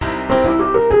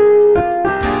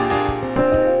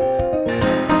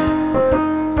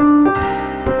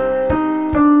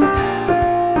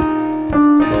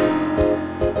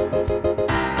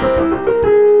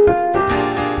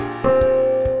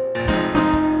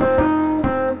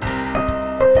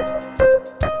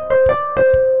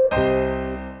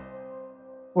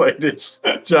Ladies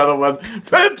and gentlemen,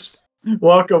 Pips,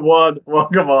 welcome one,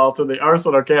 welcome all to the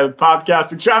Arsenal Cannon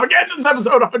Podcast Extravaganza. It's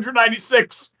episode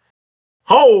 196.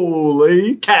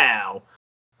 Holy cow.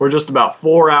 We're just about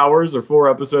 4 hours or 4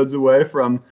 episodes away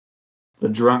from the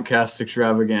Drunk Cast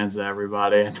Extravaganza,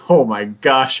 everybody. And oh my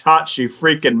gosh, Hachi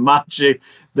freaking Machi,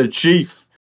 the chief,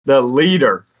 the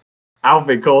leader,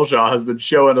 Alfie Colshaw, has been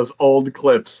showing us old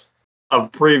clips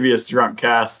of previous Drunk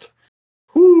Cast.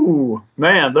 Whoo,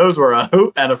 man, those were a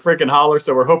hoot and a freaking holler.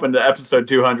 So we're hoping that episode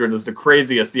 200 is the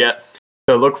craziest yet.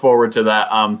 So look forward to that.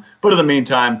 But in the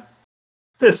meantime,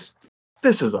 this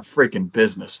is a freaking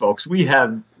business, folks. We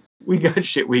got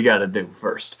shit we got to do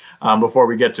first before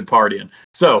we get to partying.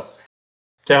 So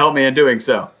to help me in doing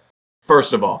so,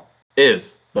 first of all,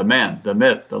 is the man, the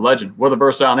myth, the legend, with a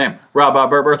versatile name, Rob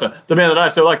Bertha, the man that I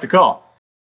so like to call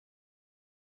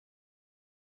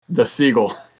the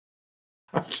Seagull.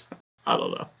 I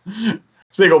don't know.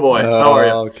 Seagull boy, how are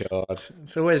you? Oh, God.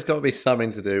 It's always got to be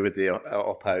something to do with the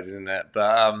Oppo, isn't it?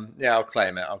 But yeah, I'll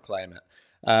claim it.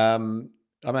 I'm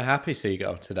a happy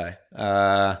Seagull today.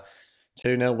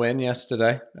 2-0 win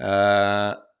yesterday.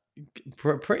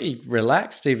 Pretty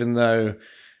relaxed, even though,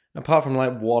 apart from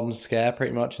like one scare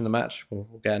pretty much in the match,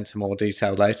 we'll get into more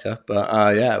detail later.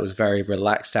 But yeah, it was a very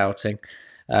relaxed outing.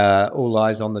 All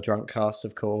eyes on the Drunk Cast,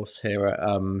 of course, here at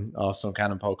Arsenal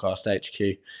Cannon Podcast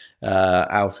HQ.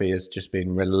 Alfie has just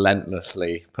been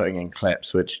relentlessly putting in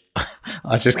clips, which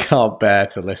I just can't bear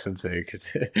to listen to because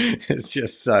it's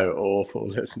just so awful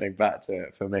listening back to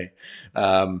it for me.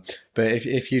 But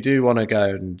if you do want to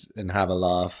go and have a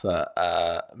laugh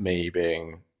at me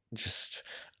being just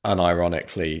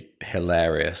unironically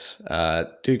hilarious,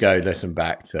 do go listen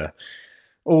back to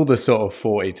all the sort of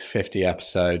 40 to 50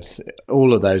 episodes,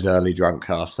 all of those early Drunk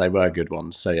Casts. They were good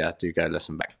ones. So yeah, do go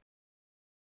listen back.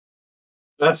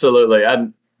 Absolutely.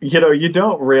 And, you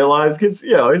don't realize, because,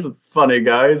 he's a funny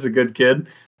guy. He's a good kid.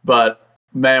 But,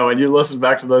 man, when you listen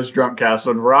back to those Drunk Casts,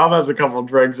 when Rob has a couple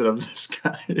drinks in him, this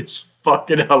guy is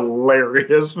fucking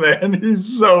hilarious, man.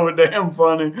 He's so damn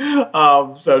funny.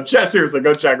 So, seriously,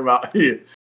 go check him out. He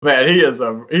is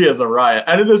a riot.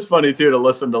 And it is funny, too, to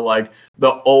listen to, like,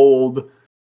 the old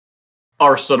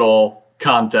Arsenal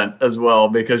content as well,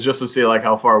 because just to see like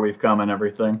how far we've come and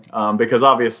everything, because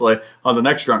obviously on the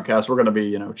next Drunk Cast we're going to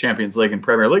be Champions League and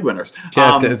Premier League winners.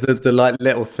 Yeah, the like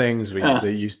little things that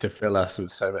used to fill us with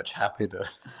so much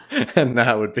happiness, and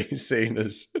now would be seen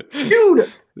as dude,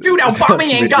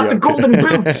 Aubameyang got the golden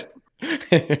boot.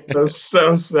 It was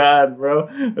so sad, bro.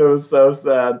 It was so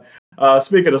sad.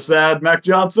 Speaking of sad, Mac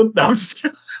Johnson. No, I'm just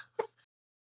kidding.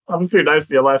 I was too nice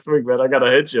to you last week, man. I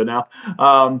gotta hit you now.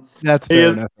 That's fair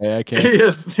enough. I can't. He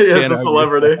is a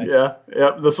celebrity. Yeah.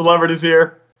 The celebrity's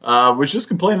here. Was just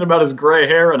complaining about his gray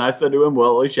hair, and I said to him,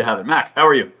 "Well, at least you have it." Mac, how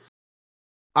are you?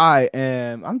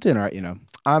 I'm doing all right.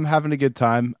 I'm having a good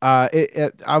time. I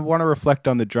want to reflect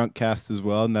on the Drunk Cast as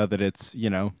well, now that it's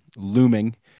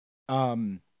looming.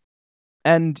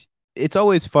 And it's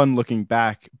always fun looking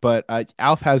back, but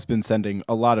Alf has been sending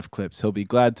a lot of clips. He'll be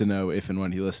glad to know if and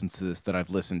when he listens to this that I've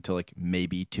listened to like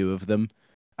maybe 2 of them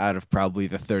out of probably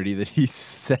the 30 that he's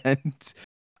sent.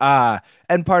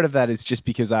 And part of that is just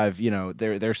because I've,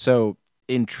 they're so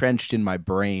entrenched in my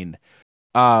brain.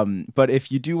 But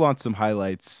if you do want some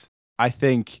highlights, I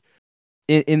think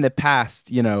in the past,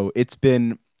 it's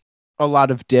been a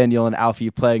lot of Daniel and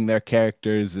Alfie playing their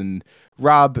characters, and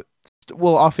Rob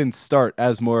will often start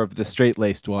as more of the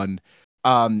straight-laced one.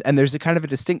 And there's a kind of a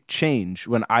distinct change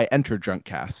when I enter Drunk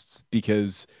Casts,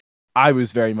 because I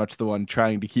was very much the one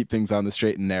trying to keep things on the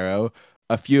straight and narrow.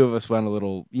 A few of us went a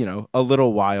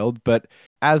little wild, but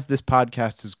as this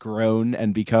podcast has grown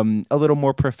and become a little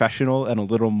more professional and a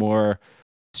little more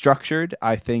structured,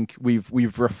 I think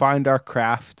we've refined our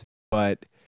craft, but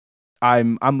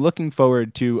I'm looking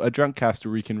forward to a Drunk Cast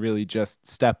where we can really just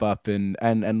step up and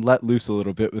let loose a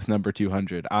little bit with number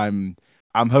 200. I'm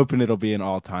hoping it'll be an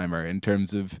all-timer in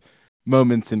terms of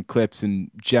moments and clips and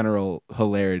general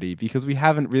hilarity, because we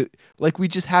haven't we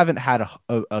just haven't had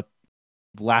a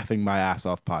laughing my ass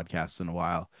off podcast in a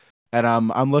while. And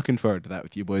I'm looking forward to that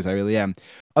with you boys. I really am.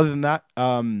 Other than that,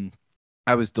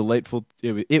 I was delightful.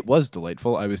 It was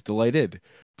delightful. I was delighted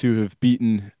to have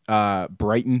beaten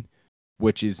Brighton,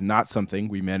 which is not something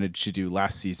we managed to do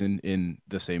last season in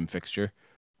the same fixture.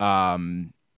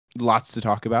 Lots to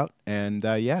talk about, and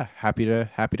yeah, happy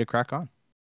to crack on.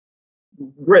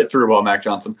 Great through ball, Mac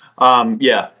Johnson.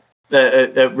 Yeah,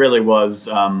 it really was.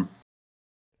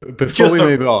 Before we a-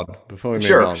 move on,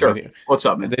 Sure. What's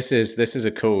up, man? this is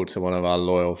a call to one of our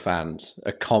loyal fans,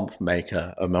 a comp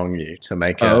maker among you, to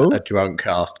make Oh? a drunk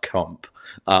cast comp.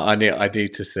 I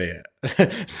need to see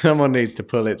it. Someone needs to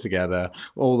pull it together.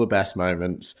 All the best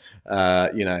moments.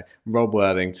 Rob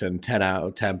Worthington, 10 out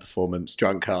of 10 performance,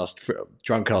 drunk cast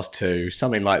 2,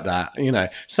 something like that.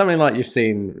 Something like you've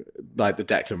seen, like the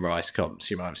Declan Rice comps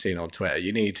you might have seen on Twitter.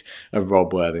 You need a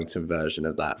Rob Worthington version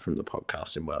of that from the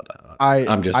podcasting world.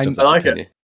 I'm just of that like opinion.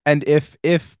 And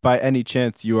if by any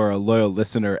chance you are a loyal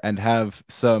listener and have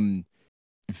some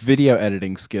video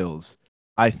editing skills,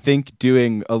 I think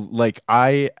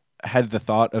I had the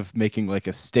thought of making like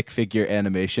a stick figure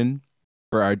animation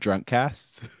for our drunk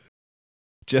casts,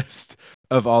 just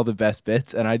of all the best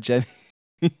bits, and I don't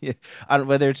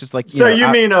whether it's just like So you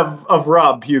mean of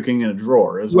Rob puking in a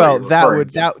drawer is well what you're referring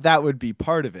to. that would be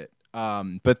part of it.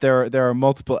 But there are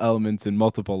multiple elements and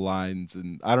multiple lines,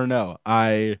 and I don't know.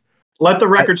 Let the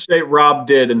record state Rob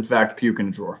did in fact puke in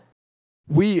a drawer.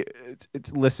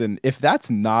 Listen, if that's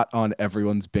not on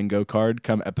everyone's bingo card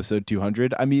come episode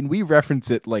 200, I mean, we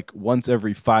reference it like once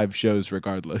every 5 shows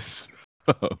regardless.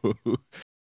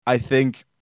 I think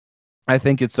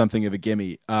it's something of a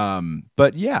gimme.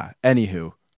 But yeah,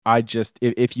 anywho,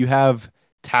 if you have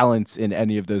talents in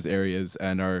any of those areas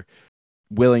and are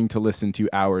willing to listen to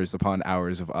hours upon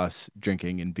hours of us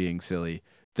drinking and being silly,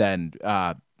 then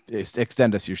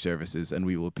extend us your services and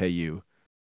we will pay you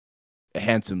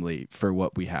handsomely for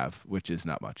what we have, which is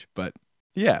not much. But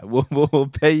yeah, we'll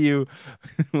pay you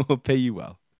we'll pay you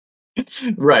well.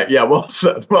 Right. Yeah. Well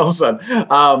said. Well said.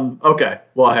 Okay.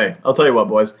 Well, hey, I'll tell you what,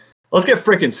 boys. Let's get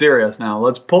freaking serious now.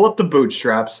 Let's pull up the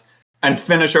bootstraps and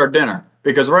finish our dinner.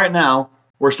 Because right now,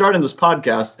 we're starting this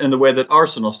podcast in the way that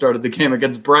Arsenal started the game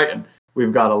against Brighton.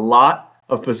 We've got a lot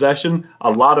of possession,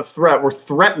 a lot of threat. We're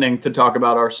threatening to talk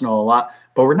about Arsenal a lot,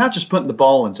 but we're not just putting the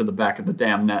ball into the back of the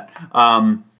damn net.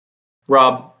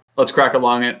 Rob, let's crack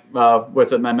along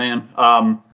with it, my man.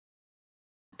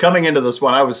 Coming into this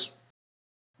one, I was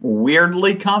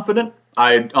weirdly confident.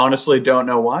 I honestly don't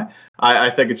know why. I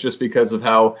think it's just because of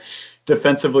how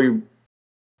defensively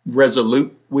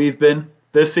resolute we've been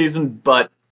this season, but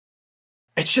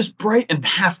it's just Brighton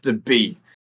have to be.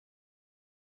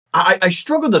 I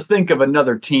struggle to think of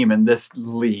another team in this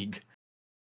league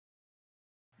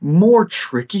more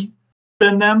tricky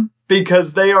than them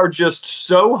because they are just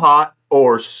so hot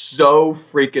or so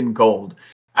freaking cold.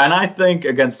 And I think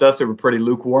against us, they were pretty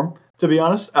lukewarm, to be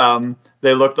honest.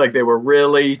 They looked like they were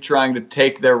really trying to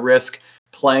take their risk,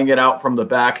 playing it out from the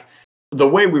back. The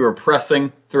way we were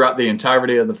pressing throughout the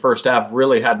entirety of the first half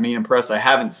really had me impressed. I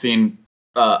haven't seen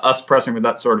us pressing with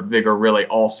that sort of vigor really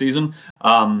all season.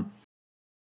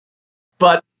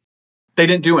 But they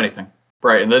didn't do anything,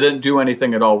 right? And they didn't do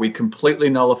anything at all. We completely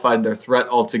nullified their threat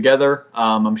altogether.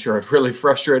 I'm sure it really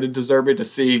frustrated De Zerbi to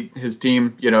see his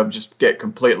team, just get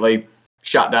completely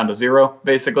shot down to 0,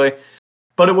 basically.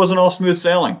 But it wasn't all smooth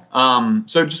sailing.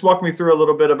 So just walk me through a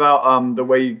little bit about the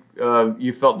way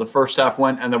you felt the first half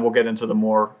went, and then we'll get into the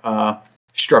more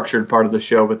structured part of the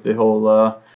show with the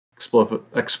whole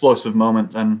explosive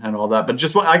moment and all that. But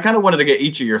I kind of wanted to get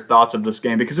each of your thoughts of this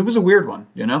game because it was a weird one,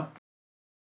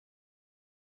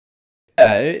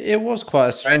 Yeah, it was quite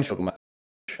a strange match.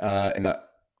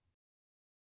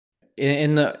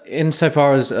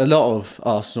 Insofar as a lot of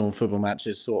Arsenal football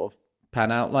matches sort of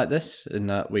pan out like this, in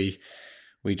that we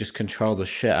just control the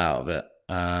shit out of it,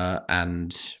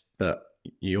 but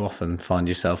you often find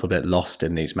yourself a bit lost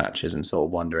in these matches and sort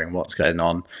of wondering what's going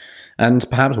on, and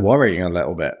perhaps worrying a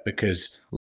little bit because,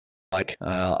 like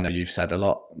I know you've said a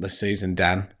lot this season,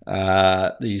 Dan.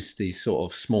 These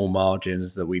sort of small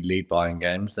margins that we lead by in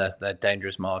games, they're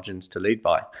dangerous margins to lead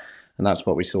by, and that's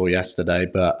what we saw yesterday.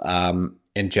 But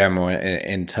in general,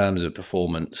 in terms of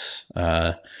performance,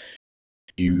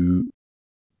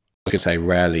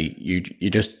 rarely you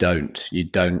just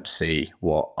don't see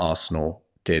what Arsenal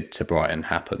did to Brighton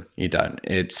happen. You don't.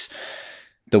 It's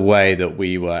the way that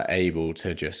we were able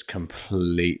to just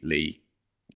completely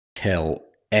kill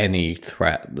any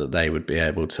threat that they would be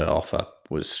able to offer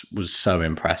was so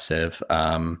impressive.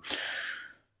 They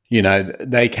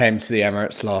came to the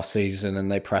Emirates last season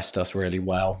and they pressed us really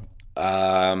well.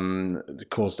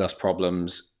 Caused us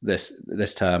problems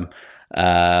this term.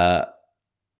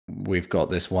 We've got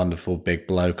this wonderful big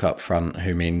bloke up front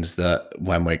who means that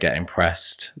when we're getting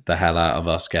pressed the hell out of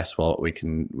us, guess what? We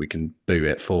can boot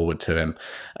it forward to him.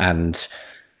 And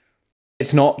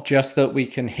it's not just that we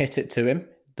can hit it to him.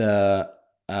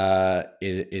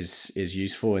 Is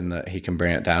useful in that he can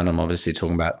bring it down. I'm obviously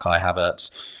talking about Kai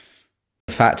Havertz.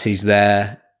 The fact he's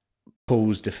there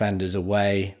pulls defenders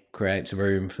away, creates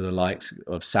room for the likes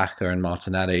of Saka and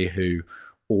Martinelli, who,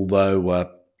 although were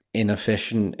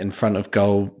inefficient in front of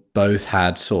goal, both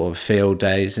had sort of field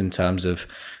days in terms of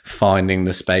finding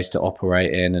the space to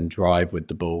operate in and drive with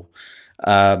the ball.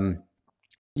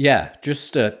 Yeah,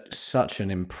 just such an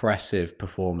impressive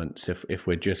performance if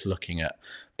we're just looking at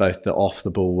both the off the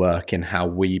ball work in how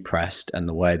we pressed and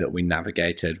the way that we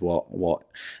navigated what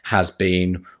has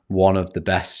been one of the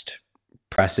best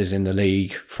presses in the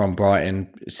league from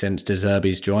Brighton since De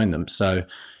Zerbi's joined them. So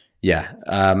yeah,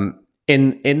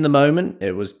 in the moment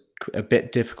it was a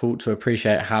bit difficult to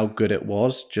appreciate how good it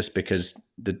was just because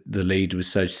the lead was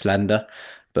so slender.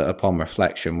 But upon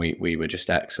reflection, we were just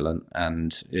excellent,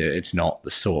 and it's not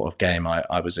the sort of game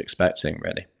I was expecting,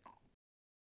 really.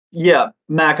 Yeah,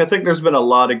 Mac, I think there's been a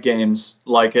lot of games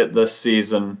like it this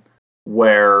season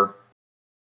where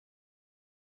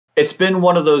it's been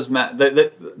one of those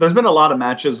there's been a lot of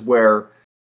matches where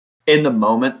in the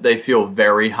moment they feel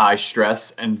very high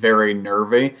stress and very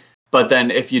nervy, but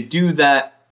then if you do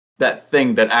that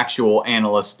thing that actual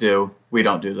analysts do, we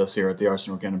don't do this here at the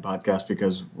Arsenal Cannon podcast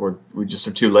because we just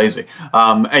are too lazy.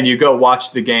 And you go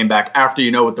watch the game back after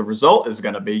you know what the result is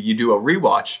going to be. You do a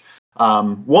rewatch.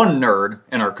 One nerd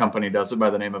in our company does it by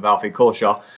the name of Alfie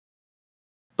Colshaw.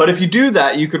 But if you do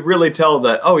that, you could really tell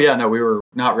that, oh yeah, no, we were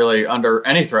not really under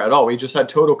any threat at all. We just had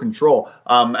total control.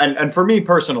 And for me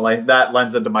personally, that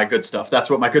lends into my good stuff. That's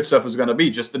what my good stuff was going to be,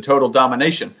 just the total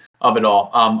domination of it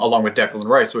all, along with Declan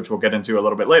Rice, which we'll get into a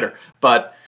little bit later.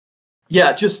 But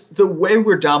yeah, just the way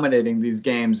we're dominating these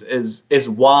games is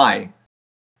why,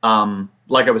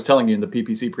 like I was telling you in the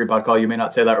PPC pre-pod call, you may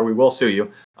not say that or we will sue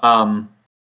you,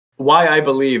 why I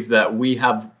believe that we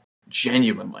have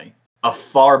genuinely a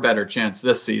far better chance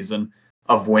this season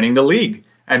of winning the league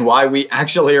and why we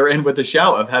actually are in with the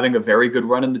shout of having a very good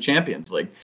run in the Champions League.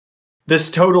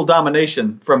 This total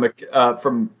domination from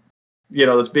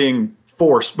that's being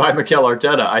forced by Mikel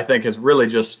Arteta, I think has really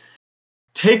just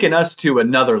taken us to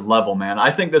another level, man. I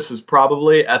think this is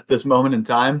probably at this moment in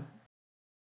time,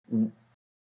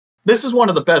 this is one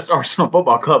of the best Arsenal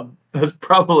Football Club has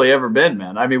probably ever been,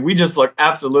 man. I mean, we just look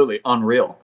absolutely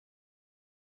unreal.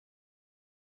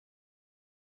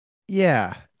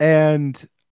 Yeah, and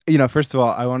first of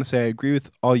all, I want to say I agree with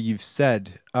all you've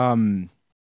said. The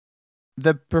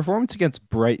performance against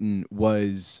Brighton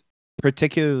was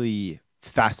particularly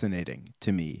fascinating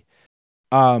to me.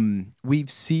 We've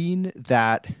seen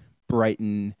that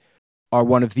Brighton are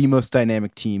one of the most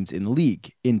dynamic teams in the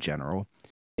league in general,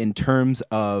 in terms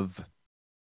of,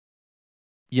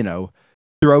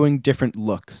 throwing different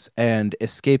looks and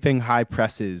escaping high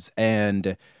presses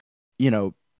and,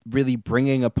 really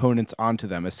bringing opponents onto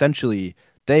them. Essentially,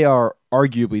 they are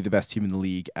arguably the best team in the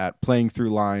league at playing through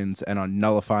lines and on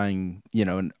nullifying,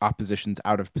 an opposition's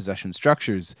out of possession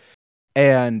structures.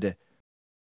 And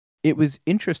it was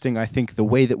interesting, I think, the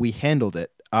way that we handled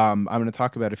it. I'm going to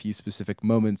talk about a few specific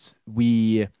moments.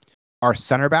 Our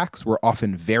center backs were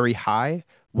often very high.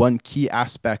 One key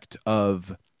aspect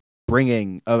of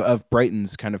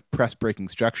Brighton's kind of press breaking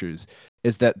structures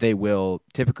is that they will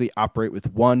typically operate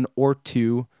with one or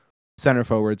two center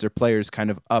forwards or players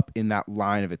kind of up in that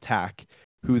line of attack,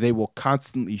 who they will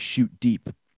constantly shoot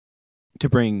deep to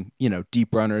bring,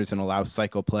 deep runners and allow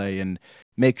cycle play and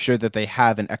make sure that they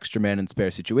have an extra man in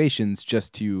spare situations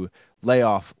just to lay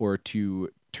off or to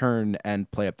turn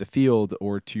and play up the field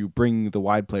or to bring the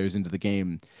wide players into the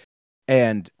game.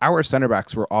 And our center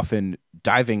backs were often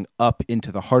diving up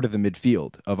into the heart of the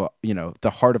midfield of the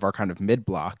heart of our kind of mid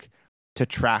block to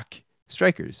track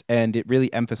strikers. And it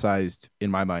really emphasized,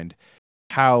 in my mind,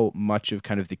 how much of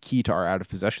kind of the key to our out of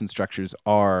possession structures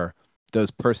are those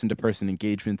person-to-person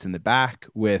engagements in the back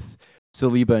with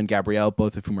Saliba and Gabriel,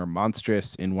 both of whom are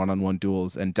monstrous in one-on-one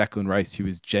duels, and Declan Rice, who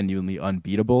is genuinely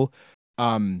unbeatable.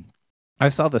 I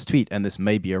saw this tweet, and this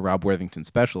may be a Rob Worthington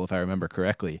special, if I remember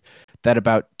correctly, that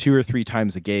about 2 or 3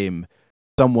 times a game,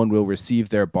 someone will receive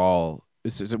the ball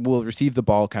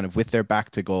kind of with their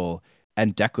back to goal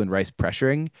and Declan Rice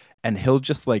pressuring, and he'll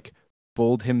just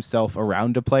fold himself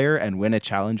around a player and win a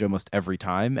challenge almost every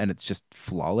time, and it's just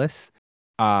flawless.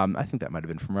 I think that might have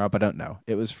been from Rob. I don't know.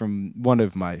 It was from one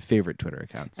of my favorite Twitter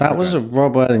accounts. That was a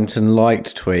Rob Worthington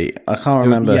liked tweet. I can't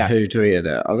remember who tweeted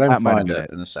it. I'll go and find it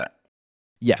in a sec.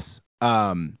 Yes.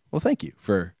 Well, thank you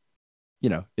for,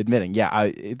 admitting.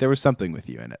 Yeah, there was something with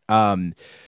you in it.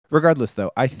 Regardless,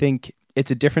 though, I think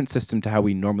it's a different system to how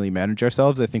we normally manage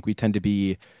ourselves. I think we tend to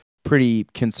be pretty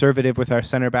conservative with our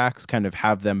center backs, kind of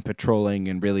have them patrolling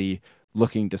and really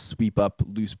looking to sweep up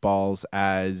loose balls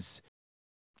as,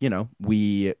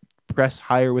 we press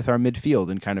higher with our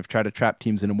midfield and kind of try to trap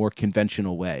teams in a more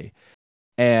conventional way.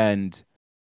 And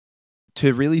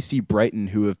to really see Brighton,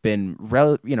 who have been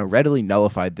readily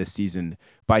nullified this season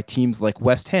by teams like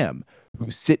West Ham, who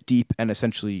sit deep and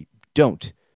essentially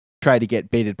don't try to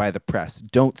get baited by the press,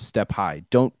 don't step high,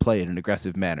 don't play in an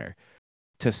aggressive manner.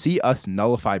 To see us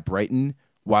nullify Brighton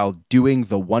while doing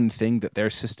the one thing that their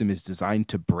system is designed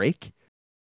to break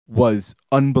was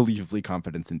unbelievably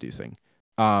confidence-inducing.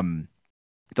 The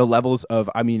levels of,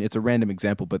 I mean, it's a random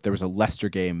example, but there was a Leicester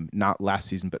game, not last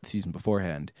season, but the season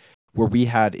beforehand, where we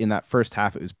had in that first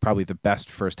half, it was probably the best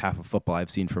first half of football I've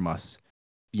seen from us,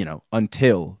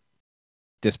 until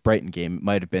this Brighton game. It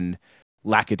might have been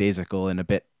lackadaisical and a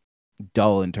bit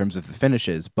dull in terms of the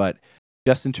finishes, but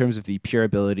just in terms of the pure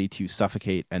ability to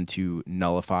suffocate and to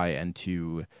nullify and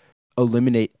to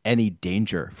eliminate any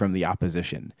danger from the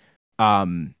opposition.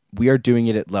 We are doing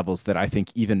it at levels that I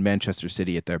think even Manchester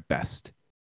City at their best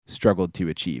struggled to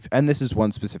achieve. And this is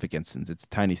one specific instance. It's a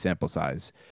tiny sample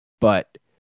size. But,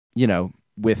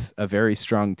 with a very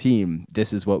strong team,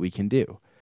 this is what we can do.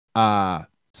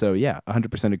 So yeah,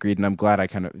 100% agreed. And I'm glad I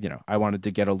kind of, I wanted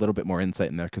to get a little bit more insight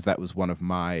in there because that was one of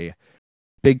my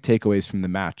big takeaways from the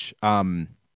match. And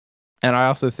I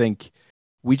also think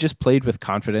we just played with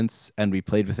confidence and we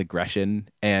played with aggression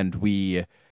and we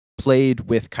played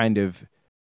with kind of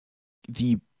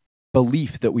the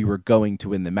belief that we were going to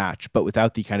win the match, but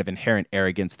without the kind of inherent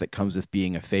arrogance that comes with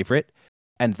being a favorite.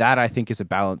 And that, I think, is a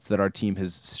balance that our team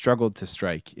has struggled to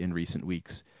strike in recent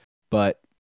weeks. But,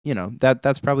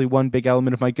 that's probably one big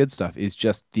element of my good stuff is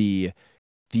just the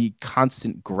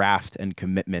constant graft and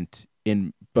commitment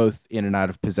in both in and out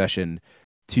of possession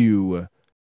to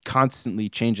constantly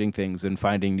changing things and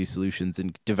finding new solutions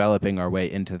and developing our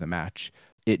way into the match.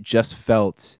 It just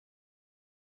felt,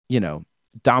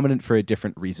 dominant for a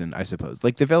different reason, I suppose.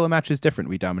 Like the Villa match is different.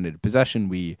 We dominated possession.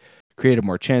 We created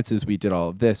more chances. We did all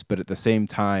of this, but at the same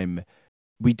time,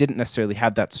 we didn't necessarily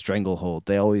have that stranglehold.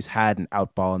 They always had an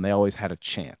outball and they always had a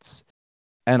chance.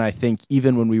 And I think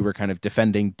even when we were kind of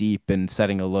defending deep and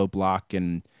setting a low block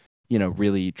and,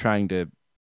 really trying to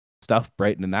stuff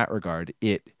Brighton in that regard,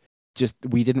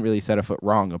 we didn't really set a foot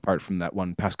wrong apart from that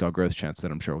one Pascal Gross chance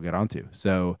that I'm sure we'll get onto.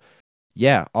 So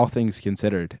yeah, all things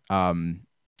considered,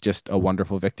 just a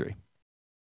wonderful victory.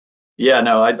 Yeah,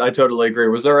 no, I totally agree.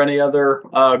 Was there any other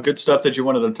good stuff that you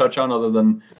wanted to touch on other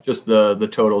than just the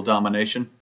total domination?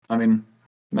 I mean,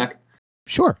 Mac?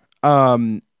 Sure.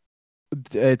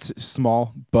 It's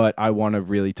small, but I want to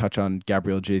really touch on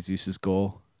Gabriel Jesus's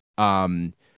goal.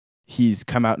 He's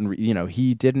come out and,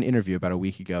 he did an interview about a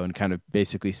week ago and kind of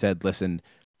basically said, listen,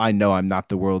 I know I'm not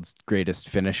the world's greatest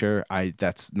finisher.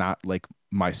 That's not like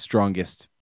my strongest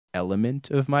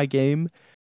element of my game.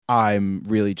 I'm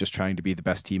really just trying to be the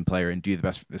best team player and do the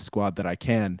best for the squad that I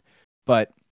can.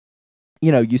 But,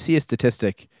 you see a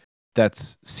statistic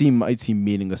might seem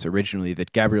meaningless originally,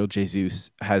 that Gabriel Jesus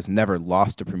has never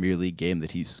lost a Premier League game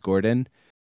that he's scored in.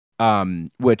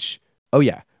 Which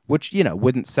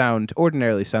wouldn't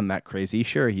ordinarily sound that crazy.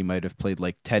 Sure, he might have played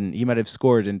he might have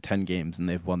scored in 10 games and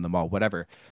they've won them all, whatever.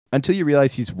 Until you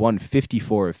realize he's won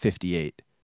 54 of 58,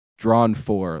 drawn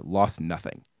 4, lost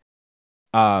nothing.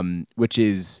 Which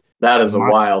is that is a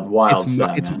wild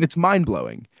stat, man. It's mind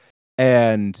blowing,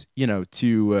 and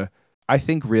I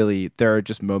think really there are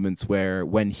just moments where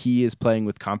when he is playing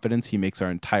with confidence, he makes our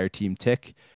entire team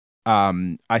tick.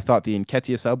 I thought the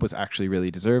Nketiah sub was actually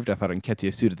really deserved. I thought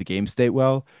Nketiah suited the game state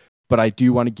well, but I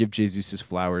do want to give Jesus his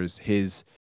flowers. His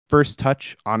first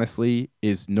touch, honestly,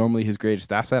 is normally his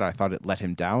greatest asset. I thought it let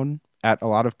him down at a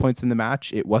lot of points in the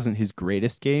match. It wasn't his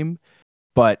greatest game,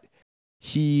 but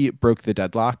he broke the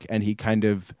deadlock and he kind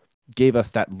of gave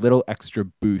us that little extra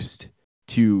boost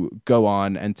to go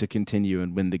on and to continue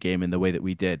and win the game in the way that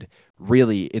we did.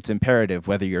 Really, it's imperative,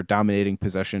 whether you're dominating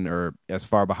possession or as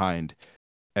far behind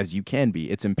as you can be,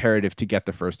 it's imperative to get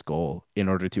the first goal in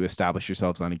order to establish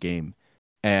yourselves on a game.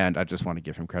 And I just want to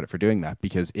give him credit for doing that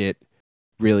because it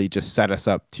really just set us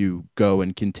up to go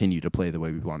and continue to play the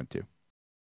way we wanted to.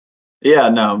 Yeah,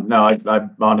 no, I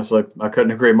honestly, I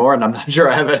couldn't agree more, and I'm not sure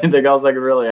I have anything else I could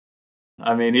really add.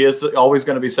 I mean, he is always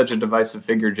going to be such a divisive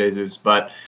figure, Jesus,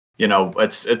 but,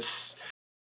 it's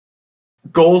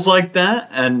goals like that,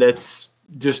 and it's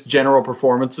just general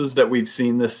performances that we've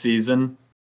seen this season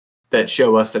that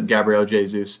show us that Gabriel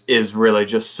Jesus is really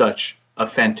just such a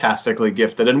fantastically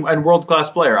gifted and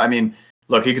world-class player. I mean,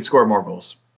 look, he could score more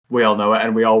goals. We all know it,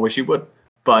 and we all wish he would.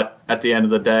 But at the end of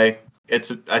the day,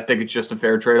 I think it's just a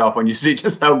fair trade-off when you see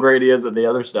just how great he is at the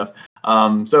other stuff.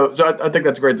 So I think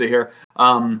that's great to hear.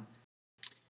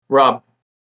 Rob,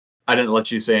 I didn't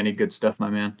let you say any good stuff, my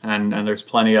man, and there's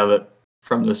plenty of it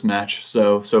from this match.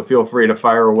 So feel free to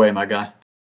fire away, my guy.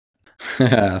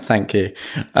 Thank you.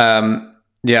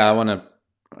 Yeah, I want to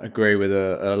agree with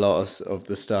a lot of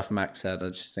the stuff Max said. I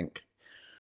just think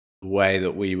the way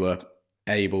that we were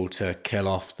able to kill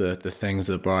off the things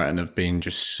that Brighton have been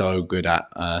just so good at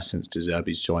since De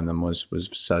Zerbi's joined them was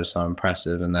so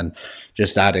impressive. And then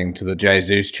just adding to the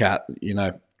Jesus chat,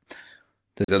 there's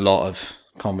a lot of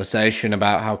conversation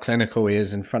about how clinical he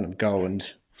is in front of goal,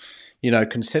 and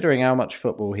considering how much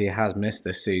football he has missed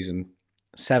this season,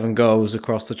 7 goals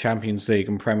across the Champions League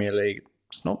and Premier League,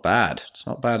 it's not bad. It's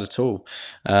not bad at all.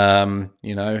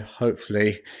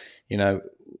 Hopefully,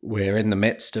 we're in the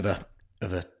midst of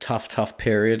a tough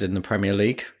period in the Premier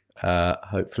League.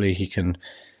 Hopefully he can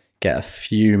get a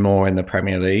few more in the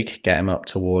Premier League, get him up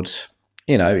towards,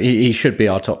 he should be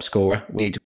our top scorer.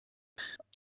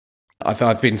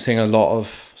 I've been seeing a lot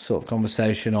of sort of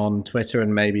conversation on Twitter,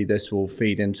 and maybe this will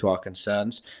feed into our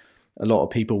concerns. A lot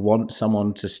of people want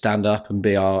someone to stand up and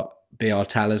be our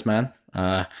talisman.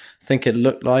 I think it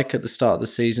looked like at the start of the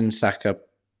season, Saka,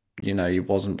 he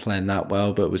wasn't playing that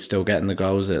well, but was still getting the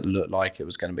goals. It looked like it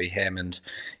was going to be him, and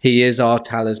he is our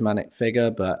talismanic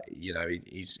figure. But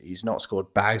he's not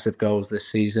scored bags of goals this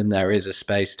season. There is a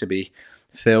space to be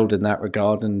filled in that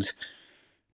regard, and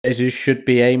Jesus should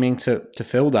be aiming to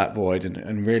fill that void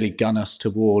and really gun us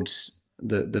towards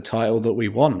the title that we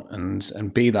want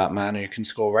and be that man who can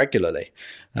score regularly.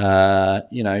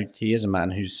 He is a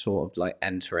man who's sort of like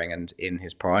entering and in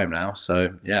his prime now.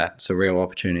 So yeah, it's a real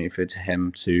opportunity for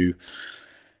him to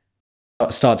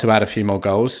start to add a few more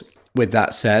goals. With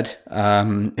that said,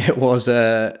 it was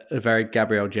a very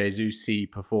Gabriel Jesus-y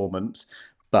performance,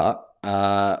 but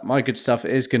my good stuff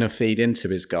is going to feed into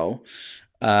his goal.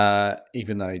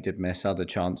 Even though he did miss other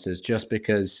chances, just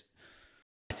because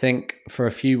I think for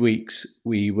a few weeks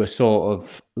we were sort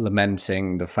of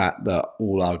lamenting the fact that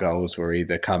all our goals were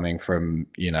either coming from,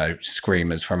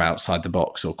 screamers from outside the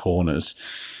box or corners.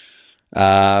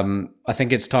 I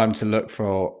think it's time to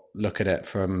look at it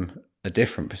from a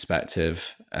different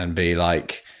perspective and be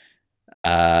like,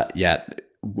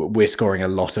 we're scoring a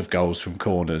lot of goals from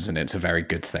corners, and it's a very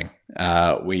good thing.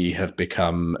 We have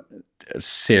become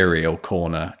serial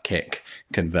corner kick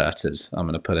converters. I'm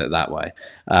going to put it that way.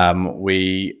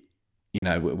 We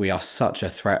are such a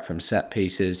threat from set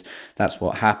pieces. That's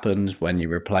what happens when you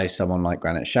replace someone like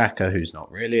Granit Xhaka, who's not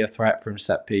really a threat from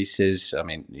set pieces. I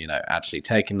mean, actually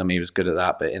taking them, he was good at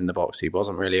that, but in the box, he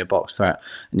wasn't really a box threat.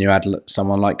 And you add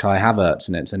someone like Kai Havertz,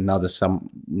 and it's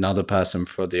another person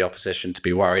for the opposition to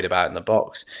be worried about in the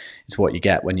box. It's what you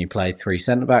get when you play 3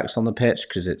 centre-backs on the pitch,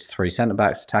 because it's 3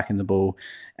 centre-backs attacking the ball.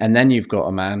 And then you've got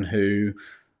a man who,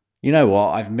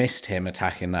 I've missed him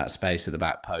attacking that space at the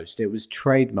back post. It was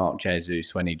trademark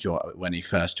Jesus when he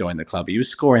first joined the club. He was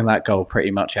scoring that goal pretty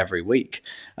much every week.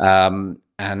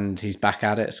 And he's back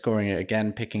at it, scoring it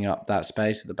again, picking up that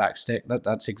space at the back stick.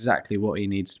 That's exactly what he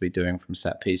needs to be doing from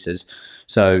set pieces.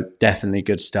 So definitely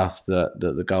good stuff that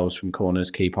the goals from corners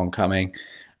keep on coming.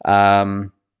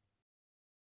 And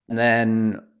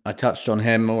then I touched on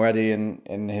him already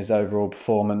in his overall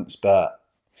performance, but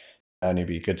only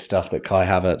be good stuff that Kai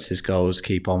Havertz's goals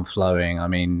keep on flowing. I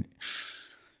mean,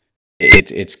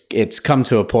 it's come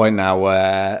to a point now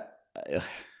where,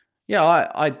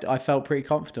 I felt pretty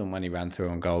confident when he ran through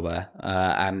on goal there,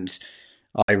 and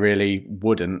I really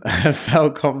wouldn't have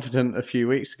felt confident a few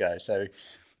weeks ago. So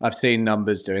I've seen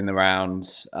numbers doing the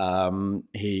rounds.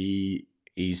 His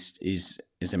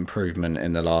improvement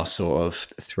in the last sort of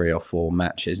 3 or 4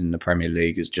 matches in the Premier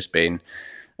League has just been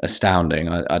astounding.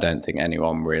 I don't think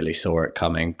anyone really saw it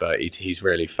coming, but he's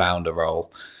really found a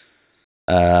role.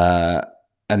 And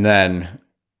then,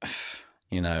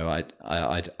 I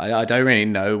don't really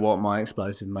know what my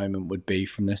explosive moment would be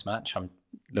from this match. I'm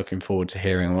looking forward to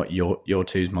hearing what your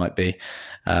twos might be,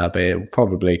 but it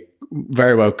probably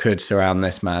very well could surround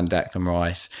this man, Declan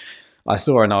Rice. I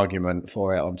saw an argument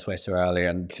for it on Twitter earlier,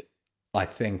 and I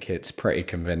think it's pretty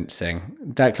convincing.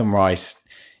 Declan Rice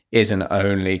isn't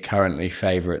only currently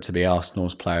favourite to be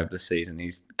Arsenal's player of the season,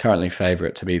 he's currently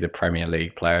favourite to be the Premier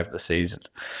League player of the season.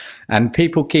 And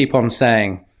people keep on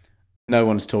saying no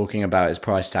one's talking about his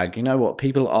price tag. You know what?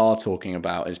 People are talking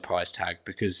about his price tag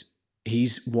because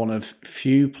he's one of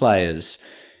few players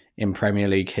in Premier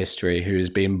League history who has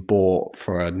been bought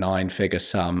for a 9-figure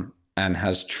sum and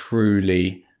has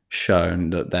truly shown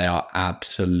that they are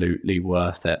absolutely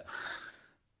worth it.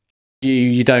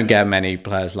 You don't get many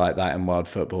players like that in world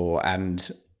football, and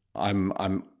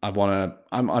I'm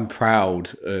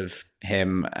proud of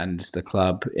him and the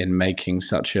club in making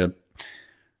such a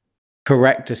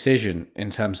correct decision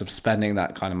in terms of spending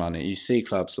that kind of money. You see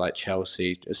clubs like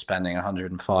Chelsea spending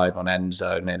 105 on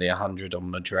Enzo, nearly 100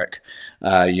 on Mudryk.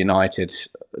 United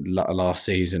last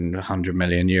season, €100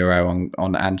 million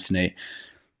on Anthony.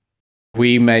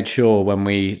 We made sure when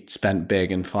we spent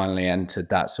big and finally entered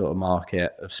that sort of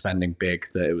market of spending big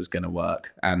that it was going to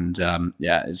work. And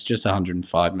it's just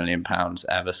 £105 million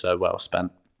ever so well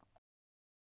spent.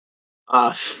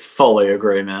 Fully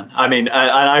agree, man. I mean,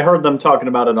 I heard them talking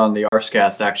about it on the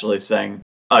Arscast actually saying,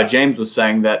 James was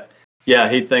saying that, yeah,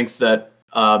 he thinks that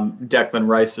Declan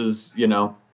Rice is,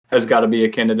 has got to be a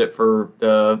candidate for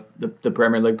the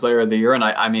Premier League Player of the Year. And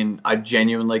I mean, I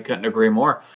genuinely couldn't agree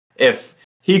more. If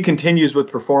he continues with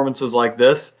performances like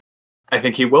this, I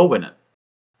think he will win it.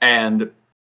 And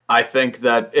I think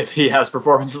that if he has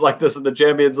performances like this in the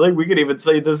Champions League, we could even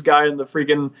see this guy in the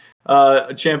freaking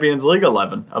Champions League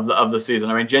 11 of the season.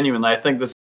 I mean, genuinely, I think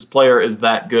this player is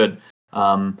that good.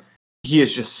 He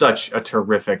is just such a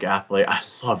terrific athlete. I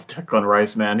love Declan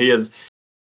Rice, man. He is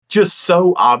just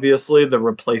so obviously the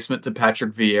replacement to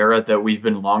Patrick Vieira that we've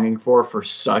been longing for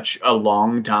such a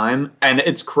long time. And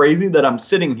it's crazy that I'm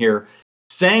sitting here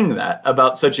saying that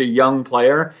about such a young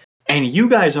player, and you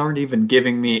guys aren't even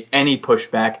giving me any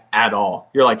pushback at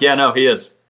all. You're like, yeah, no, he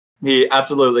is. He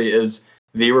absolutely is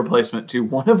the replacement to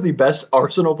one of the best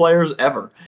Arsenal players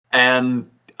ever. And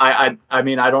I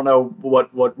mean, I don't know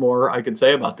what more I could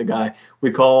say about the guy. We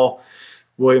call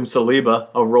William Saliba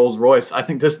a Rolls Royce. I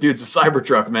think this dude's a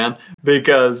Cybertruck, man,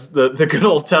 because the good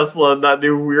old Tesla and that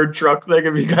new weird truck thing.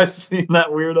 Have you guys seen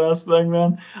that weird ass thing,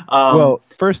 man? Well,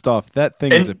 first off, that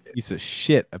thing is a piece of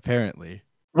shit, apparently.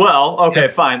 Well, okay,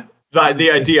 fine. The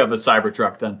idea of a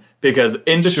Cybertruck then, because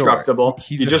indestructible,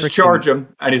 Sure. You just charge him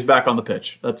and he's back on the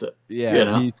pitch. That's it.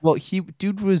 Yeah, the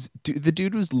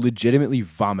dude was legitimately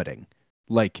vomiting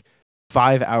like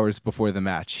 5 hours before the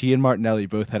match. He and Martinelli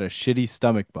both had a shitty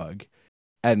stomach bug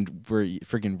and were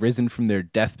freaking risen from their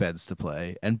deathbeds to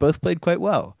play, and both played quite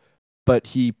well. But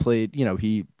he played,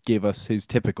 he gave us his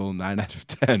typical 9 out of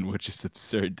 10, which is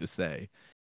absurd to say.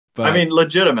 But I mean,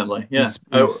 legitimately, yeah.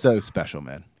 He's so special,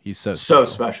 man. He's so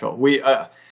special. We, I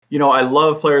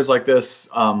love players like this.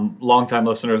 Longtime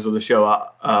listeners of the show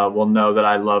will know that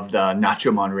I loved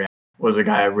Nacho Monreal. Was a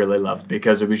guy I really loved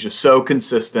because it was just so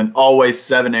consistent, always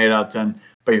 7, 8 out of 10.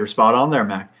 But you're spot on there,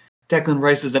 Mac. Declan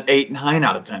Rice is an 8, 9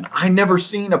 out of 10. I never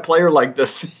seen a player like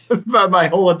this my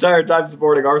whole entire time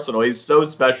supporting Arsenal. He's so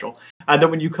special. And then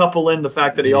when you couple in the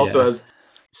fact that he also has,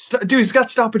 dude, he's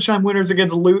got stoppage time winners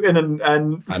against Luton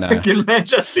and freaking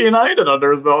Manchester United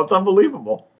under his belt. It's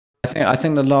unbelievable. I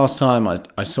think the last time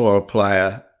I saw a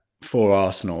player for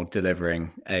Arsenal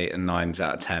delivering 8 and 9s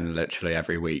out of 10 literally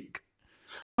every week,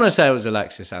 I'm going to say it was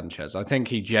Alexis Sanchez. I think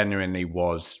he genuinely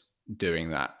was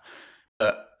doing that.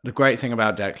 But the great thing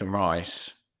about Declan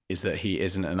Rice is that he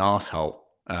isn't an arsehole.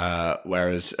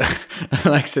 Whereas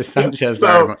Alexis Sanchez,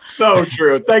 so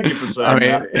true. Thank you for saying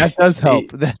that. That does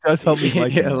help. That does help me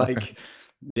like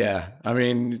him. I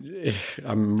mean,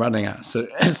 I'm running out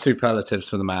superlatives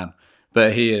for the man,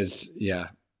 but he is,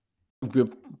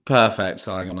 perfect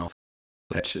signing off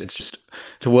the pitch. It's just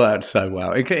to work so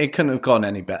well. It couldn't have gone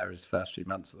any better his first few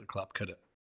months at the club, could it?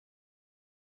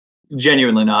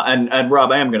 Genuinely not. And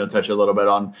Rob, I am going to touch a little bit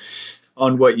on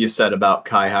what you said about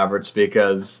Kai Havertz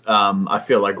because I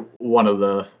feel like one of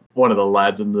the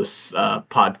lads in this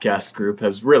podcast group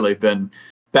has really been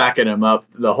backing him up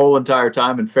the whole entire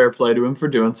time, and fair play to him for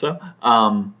doing so.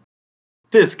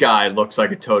 This guy looks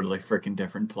like a totally freaking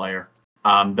different player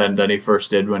than he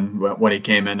first did when he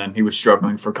came in and he was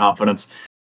struggling for confidence.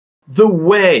 The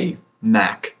way,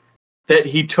 Mac, that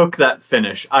he took that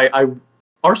finish,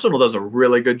 Arsenal does a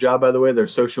really good job, by the way, their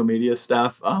social media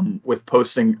staff, with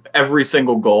posting every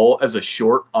single goal as a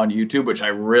short on YouTube, which I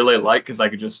really like because I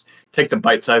could just take the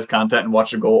bite-sized content and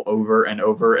watch a goal over and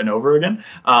over and over again.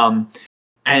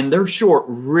 And their short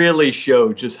really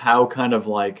showed just how kind of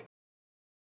like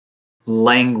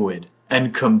languid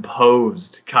and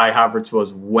composed Kai Havertz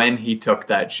was when he took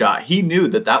that shot. He knew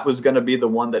that was going to be the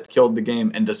one that killed the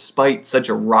game. And despite such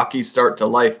a rocky start to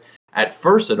life at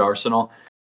first at Arsenal,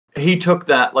 he took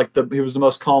that like he was the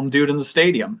most calm dude in the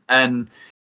stadium. And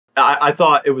I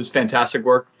thought it was fantastic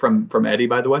work from Eddie,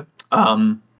 by the way,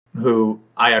 who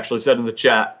I actually said in the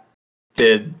chat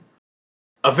did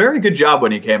a very good job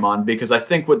when he came on, because I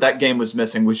think what that game was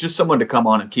missing was just someone to come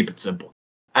on and keep it simple.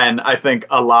 And I think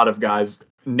a lot of guys,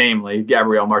 namely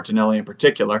Gabriel Martinelli in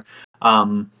particular,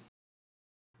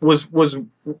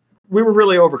 we were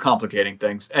really overcomplicating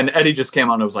things. And Eddie just came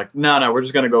on and was like, no, we're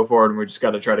just going to go forward and we just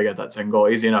got to try to get that second goal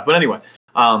easy enough. But anyway,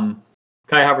 Kai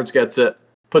Havertz gets it,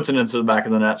 puts it into the back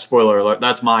of the net. Spoiler alert,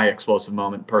 that's my explosive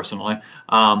moment personally.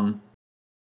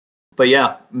 But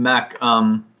yeah, Mac,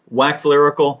 wax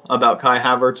lyrical about Kai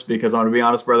Havertz, because I'm going to be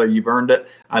honest, brother, you've earned it.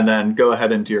 And then go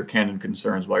ahead into your canon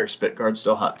concerns while your spit guard's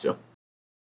still hot too.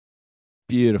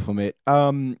 Beautiful, mate.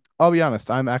 I'll be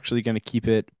honest, I'm actually going to keep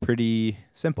it pretty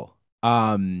simple.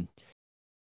 I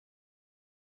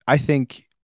think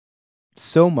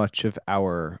so much of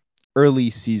our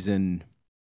early season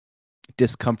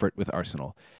discomfort with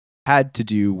Arsenal had to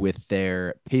do with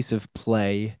their pace of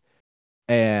play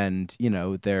and,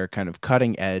 their kind of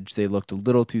cutting edge. They looked a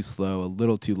little too slow, a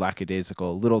little too lackadaisical,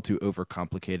 a little too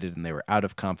overcomplicated, and they were out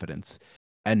of confidence.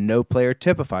 And no player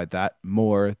typified that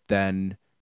more than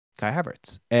Kai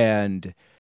Havertz. And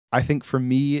I think for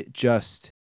me,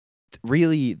 just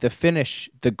really the finish,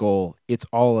 the goal, it's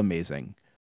all amazing.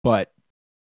 But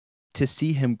to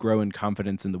see him grow in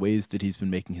confidence in the ways that he's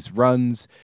been making his runs,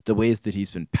 the ways that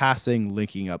he's been passing,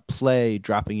 linking up play,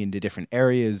 dropping into different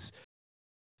areas,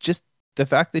 just the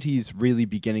fact that he's really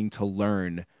beginning to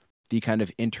learn the kind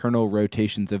of internal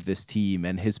rotations of this team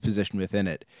and his position within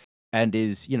it, and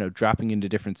is, dropping into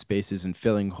different spaces and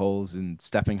filling holes and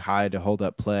stepping high to hold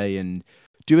up play and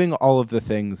doing all of the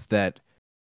things that,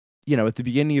 at the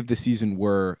beginning of the season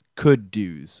were could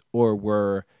do's or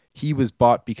were he was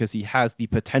bought because he has the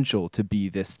potential to be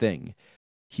this thing.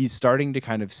 He's starting to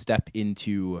kind of step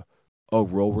into a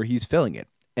role where he's filling it.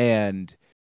 And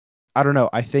I don't know,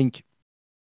 I think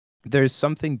there's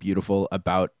something beautiful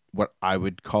about what I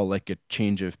would call like a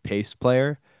change of pace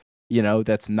player.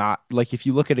 That's not like if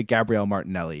you look at a Gabriel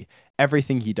Martinelli,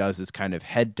 everything he does is kind of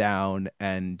head down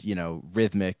and,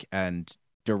 rhythmic and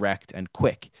direct and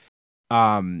quick.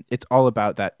 It's all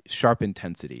about that sharp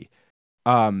intensity.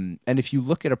 And if you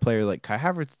look at a player like Kai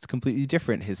Havertz, it's completely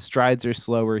different. His strides are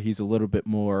slower. He's a little bit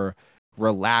more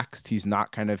relaxed. He's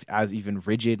not kind of as even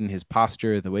rigid in his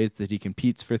posture, the ways that he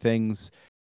competes for things.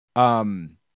 But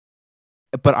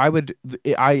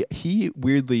he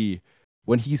weirdly,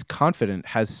 when he's confident,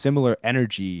 has similar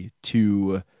energy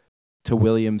to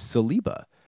William Saliba,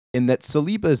 in that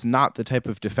Saliba is not the type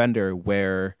of defender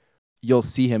where you'll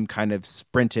see him kind of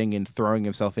sprinting and throwing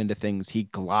himself into things. He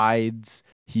glides,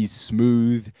 he's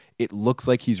smooth. It looks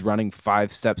like he's running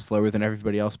 5 steps slower than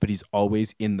everybody else, but he's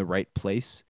always in the right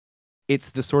place. It's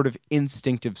the sort of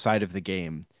instinctive side of the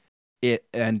game,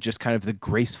 and just kind of the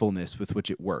gracefulness with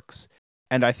which it works.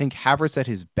 And I think Havertz at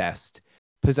his best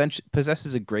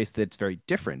possesses a grace that's very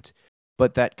different,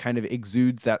 but that kind of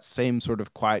exudes that same sort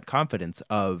of quiet confidence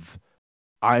of,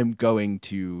 I'm going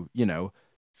to,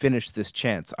 finish this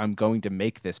chance. I'm going to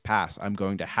make this pass. I'm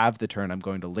going to have the turn. I'm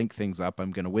going to link things up.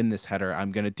 I'm going to win this header.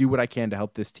 I'm going to do what I can to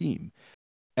help this team.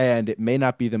 And it may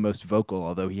not be the most vocal,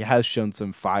 although he has shown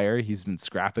some fire. He's been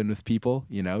scrapping with people.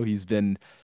 He's been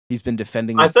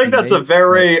defending. I think that's a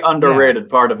very but, underrated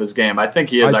part of his game. I think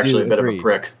he is I actually a bit agree. of a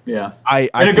prick. Yeah, I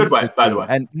in a good think way, so by the too. way.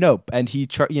 And no, and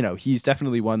he's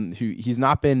definitely one who he's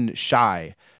not been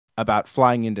shy about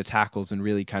flying into tackles and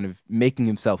really kind of making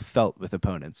himself felt with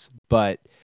opponents. But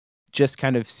just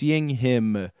kind of seeing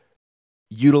him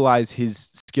utilize his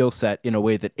skill set in a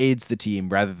way that aids the team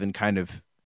rather than kind of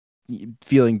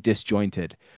feeling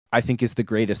disjointed, I think is the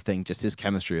greatest thing, just his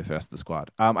chemistry with the rest of the squad.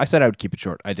 I said I would keep it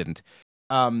short. I didn't.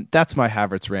 That's my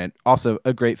Havertz rant. Also,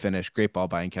 a great finish, great ball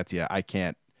by Nketiah. I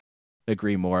can't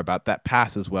agree more about that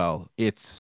pass as well.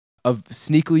 It's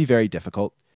sneakily very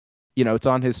difficult. It's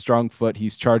on his strong foot.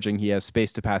 He's charging. He has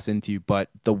space to pass into, but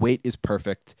the weight is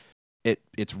perfect.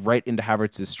 It's right into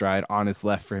Havertz's stride on his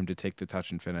left for him to take the touch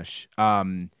and finish.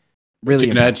 Really, do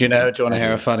you want impressive. to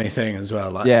hear a funny thing as well?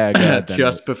 Like, Yeah, go ahead, then,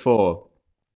 just before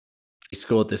he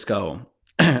scored this goal,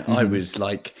 I was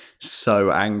like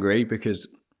so angry because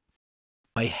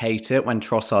I hate it when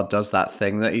Trossard does that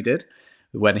thing that he did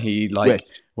when he like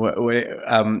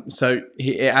so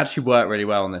it actually worked really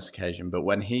well on this occasion, but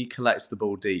when he collects the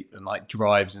ball deep and like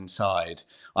drives inside,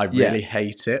 I really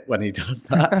hate it when he does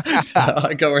that. So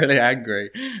I got really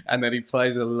angry, and then he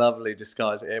plays a lovely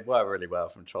disguise. It worked really well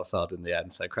from Trossard in the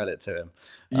end, so credit to him.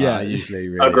 I usually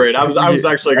really agreed. I was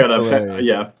actually gonna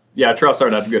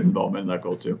Trossard had good involvement in that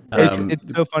goal too.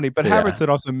 It's so funny, but Havertz had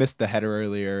also missed the header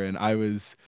earlier, and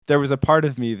there was a part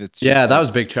of me that's just that was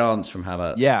a big chance from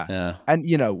Havertz. Yeah. And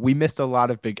we missed a lot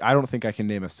of big. I don't think I can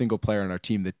name a single player on our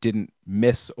team that didn't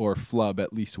miss or flub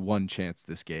at least one chance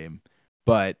this game.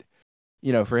 But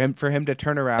for him to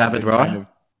turn around, David Raya.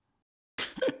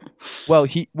 Well,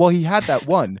 he had that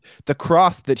one, the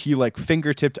cross that he like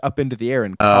fingertipped up into the air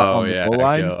and caught on the goal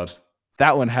line. God.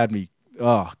 That one had me.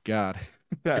 Oh God.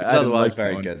 It's otherwise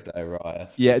very good though,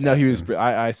 Raya. Yeah, no, he was.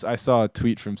 I saw a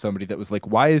tweet from somebody that was like,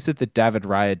 "Why is it that David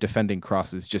Raya defending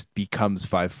crosses just becomes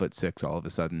 5'6" all of a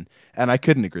sudden?" And I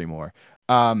couldn't agree more.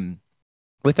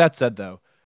 With that said, though,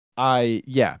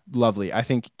 lovely. I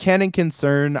think canon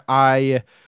concern. I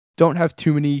don't have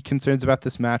too many concerns about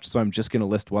this match, so I'm just going to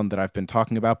list one that I've been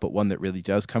talking about, but one that really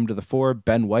does come to the fore.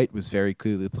 Ben White was very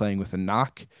clearly playing with a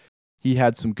knock. He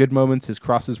had some good moments. His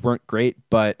crosses weren't great,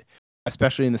 but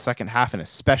especially in the second half and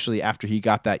especially after he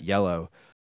got that yellow,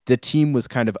 the team was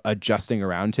kind of adjusting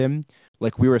around him.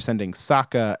 Like we were sending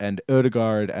Saka and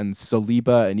Odegaard and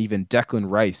Saliba and even Declan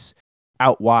Rice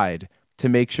out wide to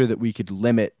make sure that we could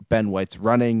limit Ben White's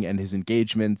running and his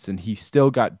engagements, and he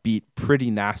still got beat pretty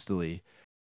nastily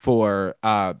for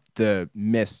the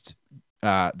missed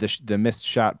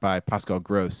shot by Pascal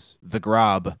Gross, the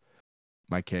Grob,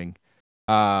 my king.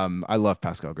 I love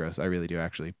Pascal Gross, I really do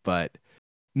actually, but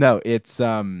no, it's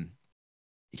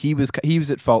he was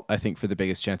at fault, I think, for the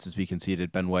biggest chances we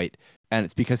conceded, Ben White, and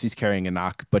it's because he's carrying a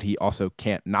knock, but he also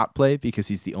can't not play because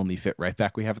he's the only fit right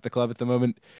back we have at the club at the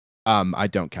moment. I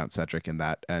don't count Cedric in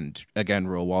that, and again,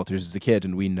 Roel Walters is a kid,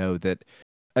 and we know that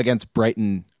against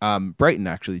Brighton, Brighton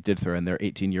actually did throw in their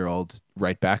 18-year-old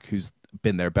right back who's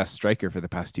been their best striker for the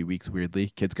past 2 weeks,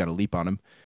 weirdly. Kid's got a leap on him.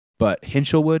 But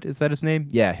Hinchelwood, is that his name?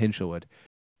 Yeah, Hinchelwood.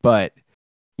 But,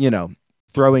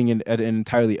 throwing in an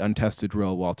entirely untested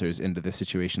Roel Walters into this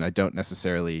situation, I don't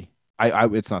necessarily...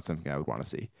 it's not something I would want to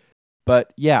see.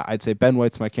 But yeah, I'd say Ben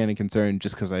White's my canon concern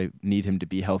just because I need him to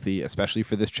be healthy, especially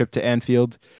for this trip to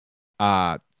Anfield,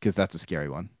 because that's a scary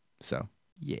one. So,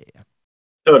 yeah.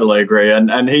 Totally agree.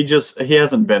 And he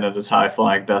hasn't been at his high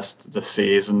flying best this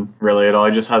season, really, at all.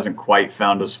 He just hasn't quite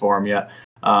found his form yet.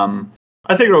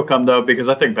 I think it'll come, though, because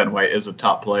I think Ben White is a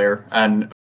top player,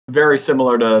 and very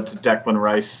similar to Declan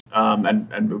Rice and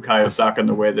Bukayo Saka in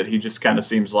the way that he just kind of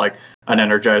seems like an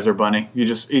Energizer bunny. He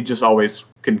just always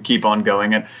can keep on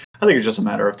going, and I think it's just a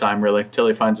matter of time, really, till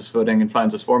he finds his footing and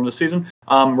finds his form this season.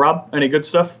 Rob, any good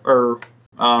stuff? Or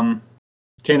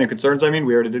canon concerns, I mean?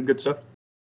 We already did good stuff.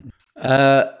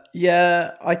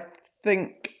 Yeah, I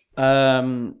think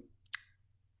heading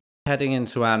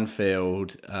into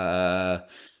Anfield,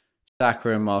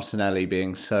 Saka and Martinelli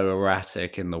being so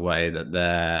erratic in the way that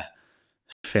they're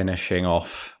finishing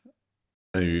off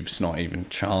moves, not even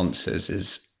chances,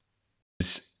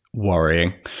 is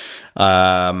worrying.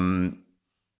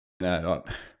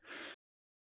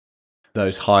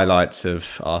 Those highlights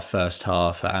of our first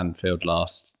half at Anfield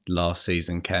last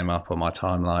season came up on my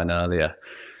timeline earlier.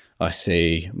 I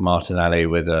see Martinelli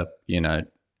with a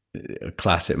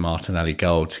classic Martinelli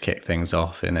goal to kick things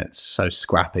off, and it's so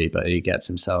scrappy, but he gets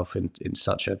himself in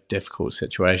such a difficult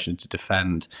situation to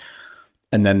defend.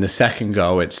 And then the second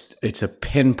goal, it's a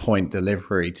pinpoint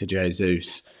delivery to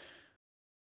Jesus.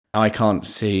 I can't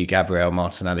see Gabriel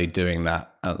Martinelli doing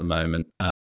that at the moment.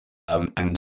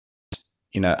 And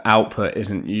output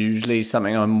isn't usually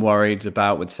something I'm worried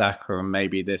about with Saka, and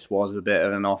maybe this was a bit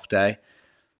of an off day.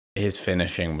 His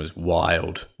finishing was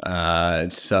wild.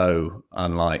 It's so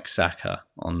unlike Saka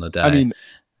on the day. I mean,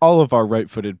 all of our all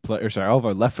of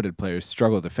our left-footed players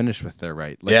struggle to finish with their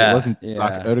right. Like, it wasn't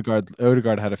Saka.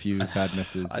 Odegaard had a few bad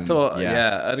misses. I thought,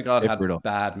 Odegaard had brutal.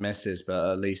 bad misses,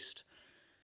 but at least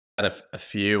had a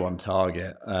few on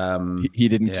target. He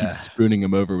didn't keep spooning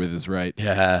him over with his right.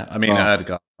 Yeah, I mean,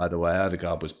 Odegaard, by the way,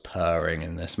 Odegaard was purring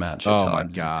in this match at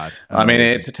times. Oh, my God. I mean,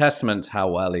 it's a testament to how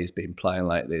well he's been playing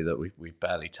lately that we've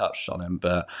barely touched on him,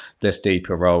 but this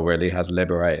deeper role really has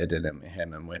liberated him,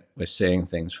 and we're seeing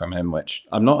things from him, which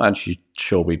I'm not actually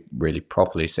sure we've really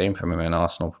properly seen from him in an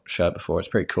Arsenal shirt before. It's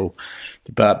pretty cool.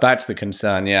 But back to the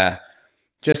concern,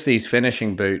 just these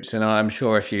finishing boots, and I'm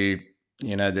sure if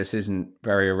this isn't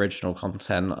very original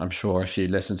content. I'm sure if you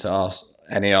listen to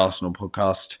any Arsenal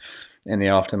podcast in the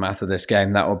aftermath of this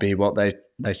game, that will be what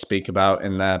they speak about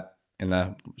in their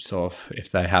sort of,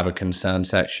 if they have a concern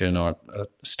section or a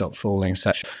stop falling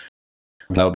section.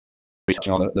 They'll be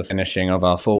touching on the finishing of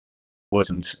our forwards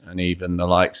and even the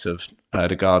likes of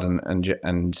Odegaard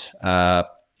and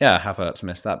Havertz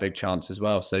missed that big chance as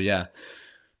well. So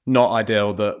not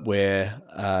ideal that we're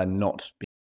not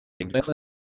being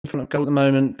in front of goal at the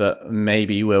moment, but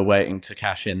maybe we're waiting to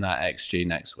cash in that XG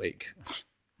next week.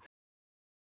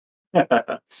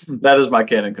 That is my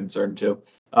canon concern too.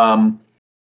 Well,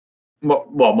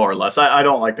 more or less. I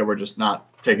don't like that we're just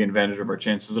not taking advantage of our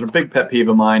chances. And a big pet peeve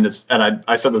of mine is, and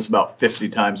I said this about 50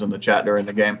 times in the chat during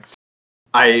the game,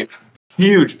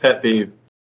 huge pet peeve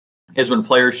is when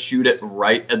players shoot it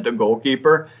right at the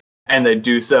goalkeeper, and they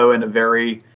do so in a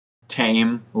very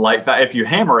tame, light. If you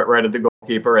hammer it right at the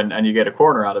goalkeeper and you get a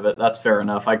corner out of it, that's fair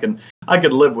enough. I could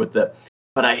live with it.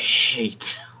 But I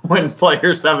hate when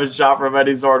players have a shot from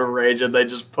any sort of range and they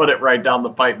just put it right down the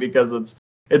pipe because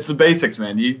it's the basics,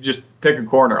 man. You just pick a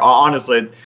corner. Honestly,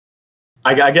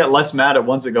 I get less mad at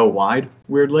ones that go wide.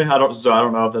 Weirdly, I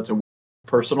don't know if that's a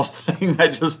personal thing. I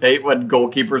just hate when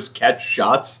goalkeepers catch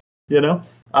shots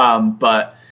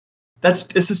But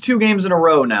this is 2 games in a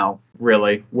row now,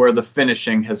 really, where the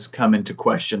finishing has come into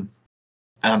question.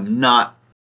 And I'm not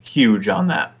huge on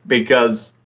that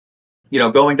because,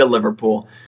 going to Liverpool,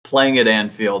 playing at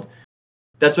Anfield,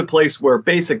 that's a place where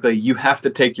basically you have to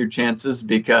take your chances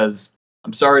because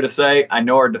I'm sorry to say, I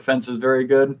know our defense is very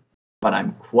good, but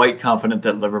I'm quite confident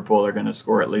that Liverpool are going to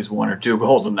score at least 1 or 2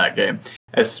 goals in that game,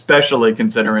 especially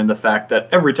considering the fact that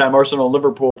every time Arsenal and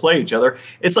Liverpool play each other,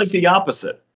 it's like the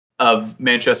opposite of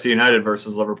Manchester United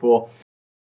versus Liverpool.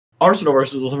 Arsenal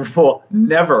versus Liverpool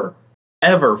never,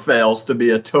 ever fails to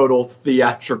be a total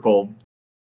theatrical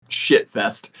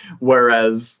shitfest,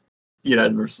 whereas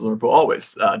United versus Liverpool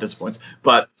always disappoints.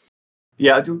 But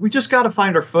yeah, we just got to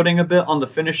find our footing a bit on the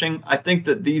finishing. I think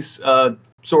that these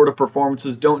sort of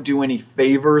performances don't do any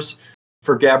favors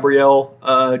for Gabriel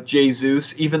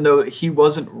Jesus, even though he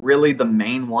wasn't really the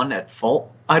main one at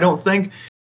fault, I don't think.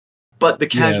 But the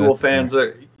casual fans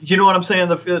are, you know what I'm saying?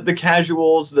 The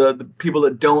casuals, the people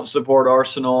that don't support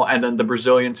Arsenal, and then the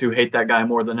Brazilians who hate that guy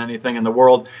more than anything in the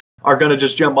world are going to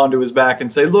just jump onto his back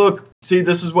and say, look, see,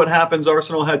 this is what happens.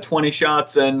 Arsenal had 20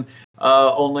 shots and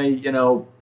only,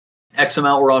 X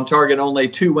amount were on target. Only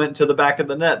 2 went to the back of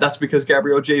the net. That's because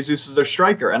Gabriel Jesus is their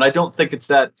striker. And I don't think it's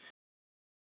that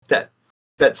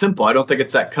simple. I don't think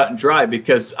it's that cut and dry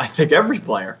because I think every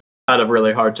player had a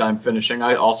really hard time finishing.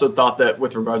 I also thought that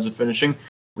with regards to finishing,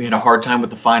 we had a hard time with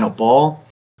the final ball.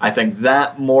 I think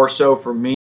that more so for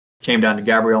me came down to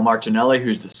Gabriel Martinelli,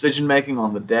 whose decision-making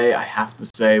on the day, I have to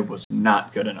say, was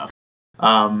not good enough.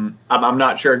 I'm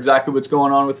not sure exactly what's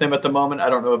going on with him at the moment. I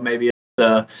don't know if maybe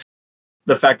it's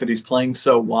the fact that he's playing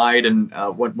so wide and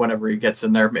whenever he gets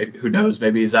in there, maybe who knows,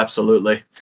 maybe he's absolutely,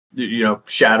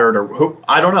 shattered or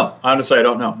I don't know. Honestly, I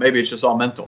don't know. Maybe it's just all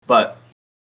mental. But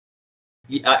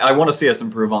I want to see us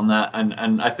improve on that.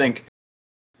 And I think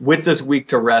with this week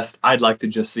to rest, I'd like to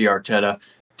just see Arteta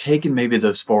taking maybe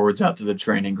those forwards out to the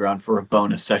training ground for a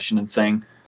bonus session and saying,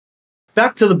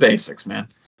 back to the basics, man.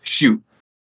 Shoot.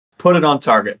 Put it on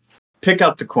target. Pick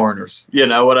out the corners. You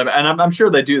know what I mean? And I'm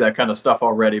sure they do that kind of stuff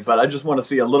already, but I just want to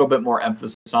see a little bit more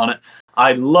emphasis on it.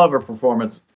 I love a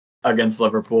performance against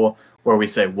Liverpool where we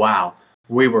say, wow,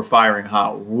 we were firing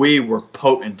hot. We were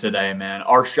potent today, man.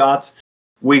 Our shots,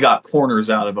 we got corners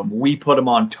out of them. We put them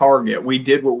on target. We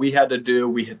did what we had to do.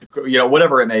 We hit the,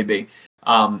 whatever it may be.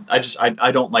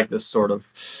 I don't like this sort of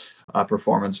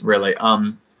performance really.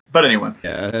 But anyway,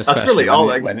 that's really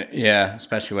all.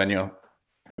 Especially when you're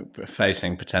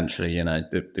facing potentially,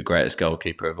 the greatest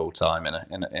goalkeeper of all time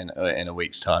in a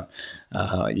week's time.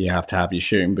 You have to have your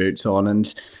shooting boots on,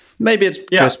 and maybe it's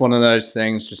just one of those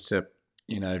things. Just to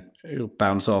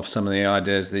bounce off some of the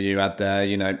ideas that you had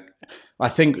there. I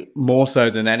think more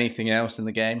so than anything else in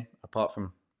the game, apart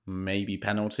from maybe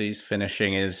penalties,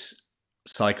 finishing is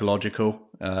psychological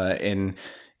in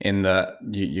that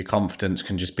your confidence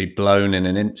can just be blown in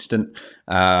an instant.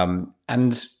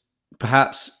 And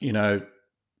perhaps,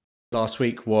 last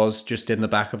week was just in the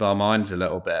back of our minds a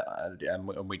little bit, and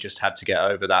we just had to get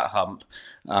over that hump.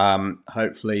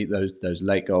 Hopefully those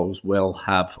late goals will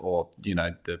have, or,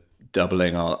 the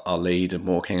doubling our lead and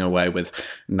walking away with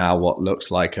now what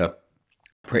looks like a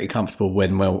pretty comfortable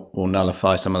win will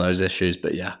nullify some of those issues.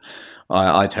 But yeah,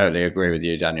 I totally agree with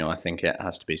you, Daniel. I think it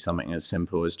has to be something as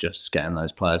simple as just getting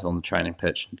those players on the training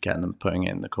pitch and getting them putting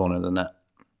it in the corner of the net.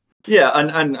 Yeah,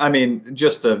 and I mean,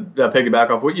 just to piggyback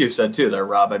off what you said too there,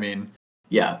 Rob, I mean,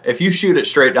 yeah, if you shoot it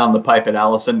straight down the pipe at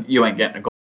Alisson, you ain't getting a goal.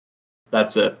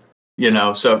 That's it.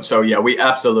 So yeah, we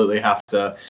absolutely have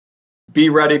to be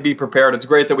ready, be prepared. It's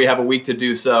great that we have a week to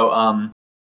do so.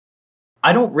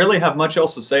 I don't really have much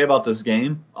else to say about this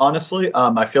game, honestly.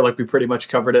 I feel like we pretty much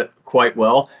covered it quite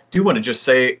well. Do want to just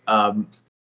say,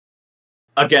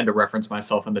 again, to reference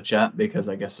myself in the chat, because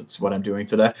I guess it's what I'm doing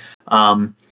today.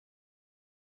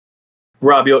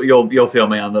 Rob, you'll feel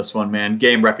me on this one, man.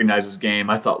 Game recognizes game.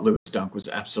 I thought Lewis Dunk was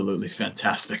absolutely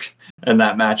fantastic in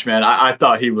that match, man. I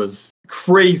thought he was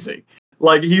crazy.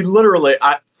 Like, he literally,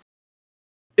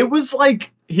 it was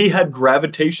like he had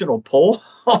gravitational pull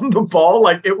on the ball.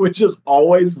 Like, it would just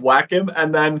always whack him.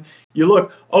 And then you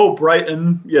look,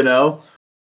 Brighton,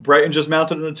 Brighton just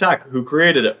mounted an attack. Who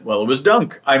created it? Well, it was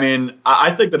Dunk. I mean,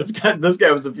 I think that if this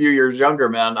guy was a few years younger,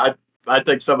 man, I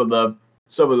think some of the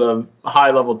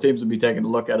high-level teams would be taking a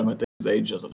look at him. I think his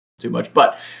age isn't too much.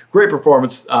 But great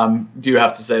performance. Do you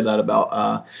have to say that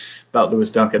about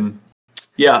Lewis Duncan?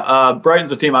 Yeah,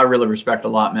 Brighton's a team I really respect a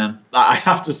lot, man. I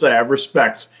have to say I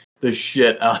respect the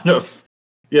shit out of,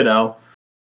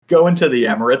 going to the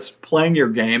Emirates, playing your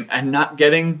game, and not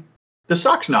getting the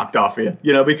socks knocked off you.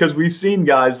 Because we've seen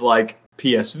guys like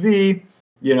PSV,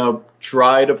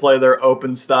 try to play their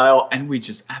open style, and we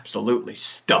just absolutely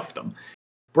stuffed them.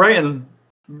 Brighton,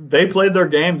 they played their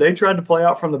game. They tried to play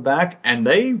out from the back, and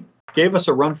they gave us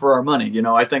a run for our money.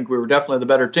 I think we were definitely the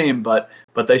better team, but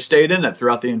they stayed in it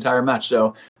throughout the entire match. So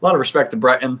a lot of respect to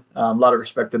Brighton, a lot of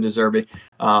respect to De Zerbi.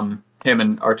 Him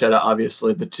and Arteta,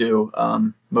 obviously the two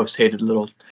most hated little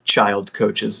child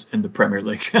coaches in the Premier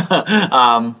League.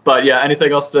 But yeah,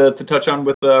 anything else to touch on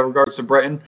with regards to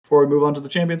Brighton before we move on to the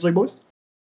Champions League, boys?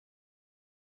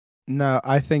 No,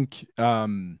 I think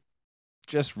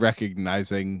just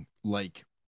recognizing like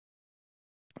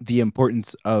the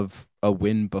importance of a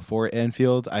win before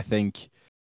Anfield. I think,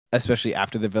 especially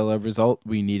after the Villa result,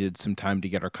 we needed some time to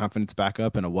get our confidence back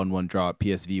up, and a 1-1 draw at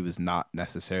PSV was not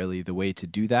necessarily the way to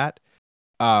do that.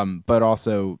 But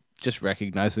also just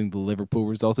recognizing the Liverpool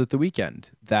result at the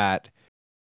weekend, that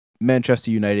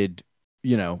Manchester United,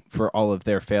 for all of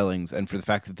their failings and for the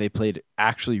fact that they played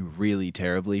actually really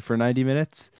terribly for 90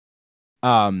 minutes,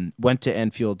 went to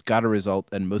Anfield, got a result,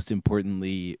 and most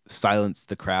importantly, silenced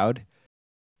the crowd.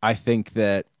 I think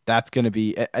that's going to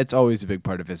be, it's always a big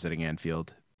part of visiting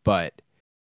Anfield, but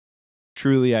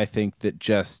truly I think that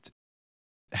just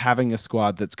having a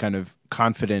squad that's kind of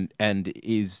confident and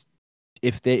is,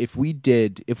 if we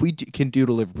can do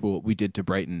to Liverpool what we did to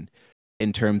Brighton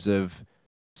in terms of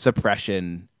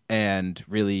suppression and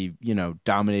really,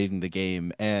 dominating the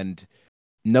game, and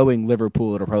knowing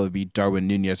Liverpool, it'll probably be Darwin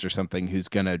Nunez or something who's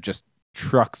going to just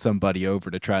truck somebody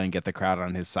over to try and get the crowd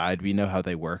on his side. We know how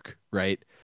they work, right?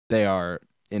 They are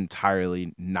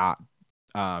entirely not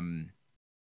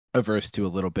averse to a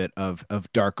little bit of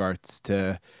dark arts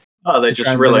to. Oh, they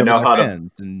just really know how to.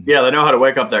 Yeah, they know how to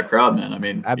wake up that crowd, man. I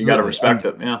mean, absolutely. You got to respect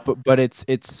it. Yeah, but it's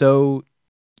so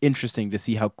interesting to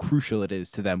see how crucial it is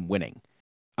to them winning,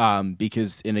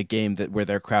 because in a game where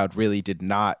their crowd really did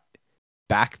not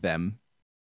back them,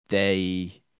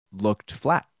 they looked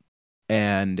flat,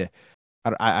 and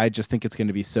I just think it's going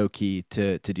to be so key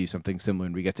to do something similar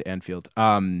when we get to Anfield.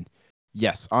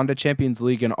 Yes, on to Champions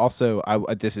League, and also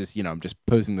this is, I'm just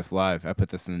posing this live. I put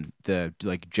this in the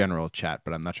general chat,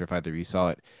 but I'm not sure if either of you saw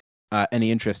it. Any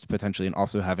interest potentially in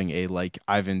also having a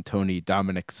Ivan Toney,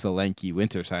 Dominic Solanke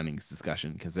winter signings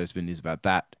discussion, because there's been news about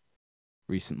that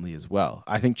recently as well.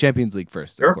 I think Champions League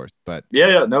first, sure. Of course, but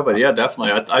definitely.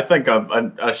 I think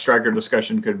a striker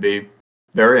discussion could be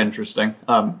very interesting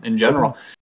in general. Okay.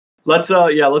 Let's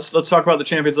talk about the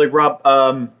Champions League. Rob,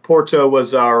 Porto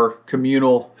was our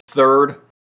communal third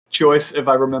choice, if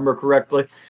I remember correctly,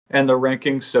 in the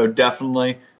rankings. So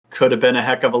definitely could have been a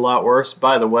heck of a lot worse.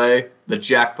 By the way, the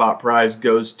jackpot prize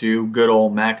goes to good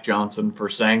old Mac Johnson for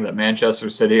saying that Manchester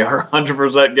City are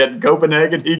 100% getting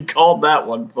Copenhagen. He called that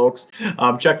one, folks.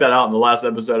 Check that out in the last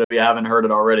episode if you haven't heard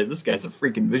it already. This guy's a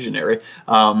freaking visionary.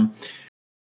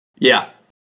 Yeah.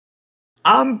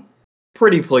 I'm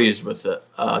pretty pleased with it,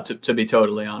 to be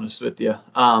totally honest with you.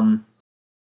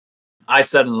 I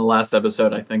said in the last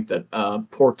episode, I think that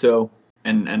Porto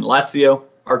and Lazio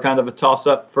are kind of a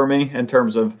toss-up for me in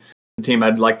terms of the team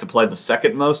I'd like to play the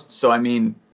second most. So, I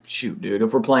mean, shoot, dude,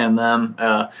 if we're playing them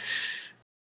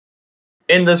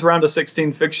in this round of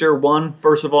 16 fixture one,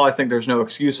 first of all, I think there's no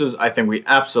excuses. I think we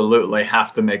absolutely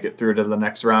have to make it through to the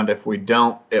next round. If we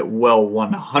don't, it will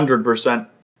 100%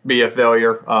 be a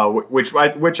failure, which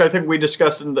I think we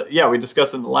discussed in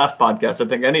the last podcast. I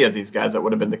think any of these guys that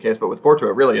would have been the case, but with Porto,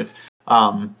 it really is.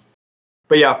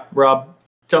 But yeah, Rob,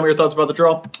 tell me your thoughts about the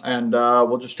draw, and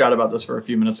we'll just chat about this for a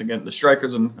few minutes again, the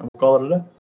strikers, and we'll call it a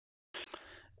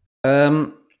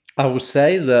day. I will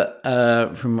say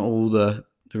that from all the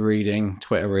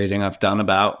Twitter reading I've done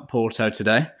about Porto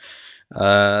today,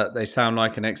 they sound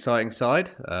like an exciting side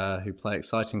who play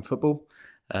exciting football.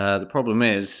 The problem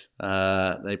is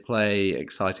they play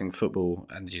exciting football,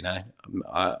 and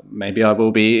maybe I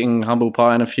will be eating humble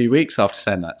pie in a few weeks after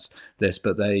saying this,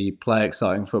 but they play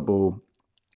exciting football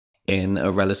in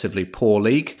a relatively poor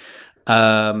league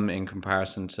in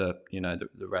comparison to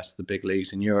the rest of the big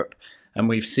leagues in Europe. And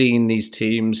we've seen these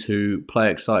teams who play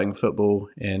exciting football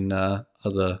in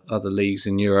other leagues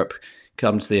in Europe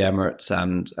come to the Emirates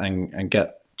and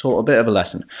get taught a bit of a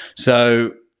lesson.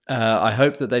 So I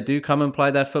hope that they do come and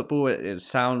play their football. It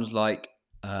sounds like,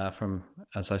 from,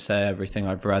 as I say, everything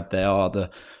I've read, they are the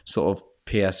sort of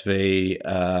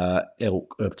PSV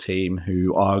ilk of team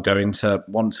who are going to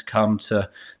want to come to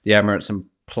the Emirates and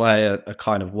play a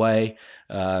kind of way.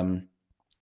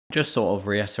 Just sort of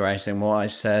reiterating what I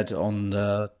said on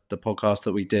the podcast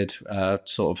that we did,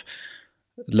 sort of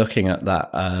looking at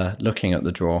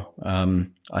the draw.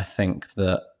 I think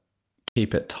that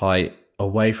keep it tight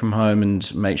away from home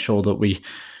and make sure that we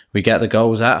get the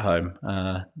goals at home.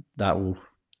 That will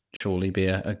surely be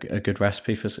a good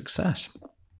recipe for success.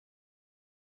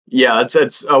 Yeah,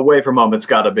 it's away from home. It's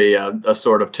got to be a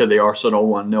sort of to the Arsenal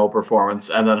 1-0 performance,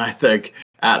 and then I think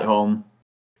at home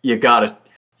you gotta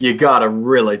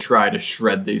really try to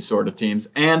shred these sort of teams.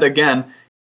 And again,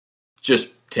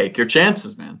 just take your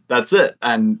chances, man. That's it.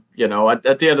 And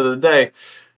at the end of the day,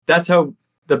 that's how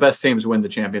the best teams win the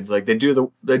Champions League. They do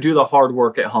the hard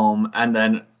work at home, and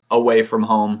then away from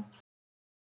home,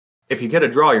 if you get a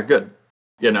draw, you're good.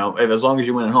 As long as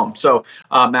you win at home. So,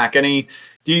 Mac, do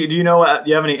you know? Do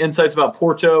you have any insights about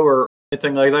Porto or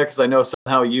anything like that? Because I know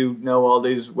somehow you know all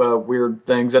these weird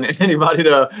things. And anybody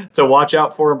to watch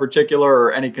out for in particular,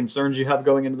 or any concerns you have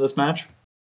going into this match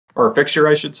or fixture,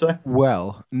 I should say.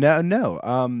 Well, no.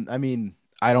 I mean,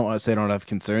 I don't want to say I don't have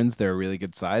concerns. They're a really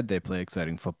good side. They play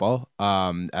exciting football.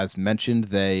 As mentioned,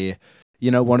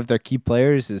 one of their key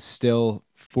players is still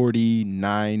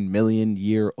 49 million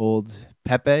year old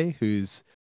Pepe, who's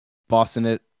bossing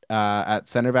it at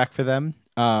center back for them.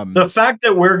 The fact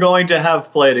that we're going to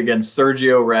have played against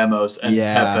Sergio Ramos and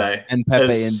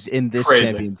Pepe is in this crazy.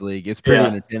 Champions League is pretty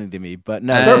entertaining to me. But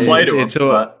no,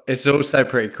 it's also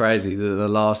pretty crazy that the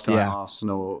last time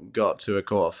Arsenal got to a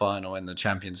quarterfinal in the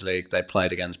Champions League, they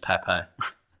played against Pepe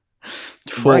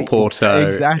for Porto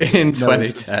in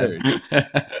 2010.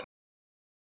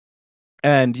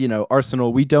 And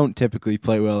Arsenal, we don't typically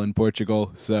play well in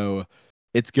Portugal, so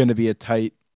it's going to be a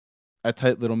tight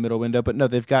little middle window. But no,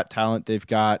 they've got talent. They've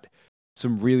got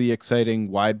some really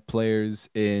exciting wide players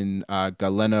in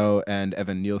Galeno and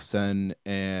Evan Nielsen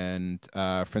and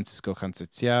Francisco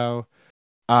Conceição.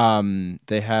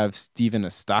 They have Steven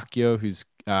Eustáquio, who's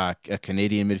a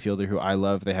Canadian midfielder who I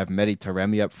love. They have Mehdi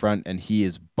Taremi up front, and he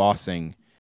is bossing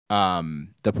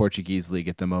the Portuguese league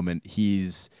at the moment.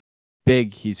 He's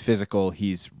big, he's physical,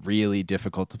 he's really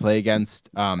difficult to play against.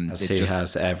 As he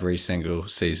has every single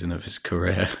season of his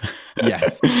career.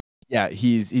 Yes. Yeah,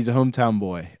 he's a hometown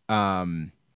boy.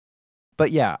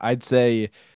 But yeah, I'd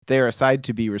say they're a side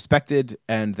to be respected,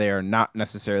 and they are not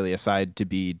necessarily a side to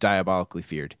be diabolically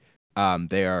feared.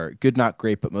 They are good, not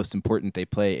great, but most important, they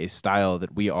play a style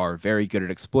that we are very good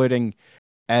at exploiting.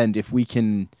 And if we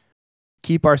can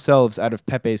keep ourselves out of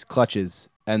Pepe's clutches,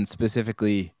 and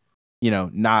specifically,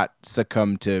 not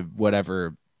succumb to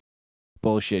whatever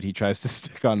bullshit he tries to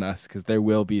stick on us, because there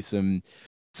will be some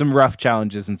rough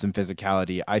challenges and some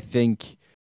physicality, I think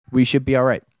we should be all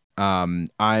right. I'm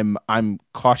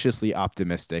cautiously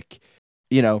optimistic.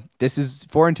 This is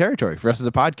foreign territory for us as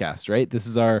a podcast, right? This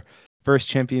is our first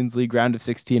Champions League round of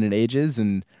 16 in ages,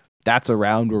 and that's a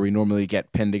round where we normally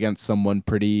get pinned against someone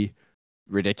pretty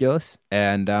ridiculous.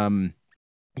 And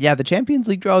the Champions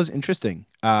League draw is interesting.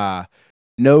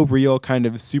 No real kind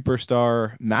of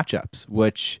superstar matchups,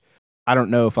 which I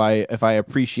don't know if I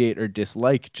appreciate or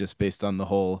dislike, just based on the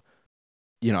whole,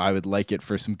 I would like it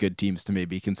for some good teams to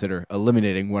maybe consider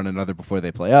eliminating one another before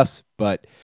they play us. But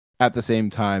at the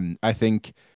same time, I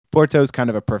think Porto is kind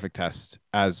of a perfect test,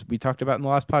 as we talked about in the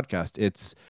last podcast.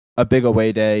 It's a big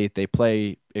away day. They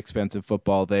play expensive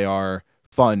football. They are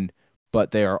fun,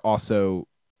 but they are also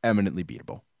eminently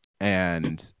beatable.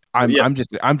 And I'm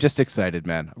just excited,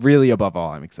 man. Really, above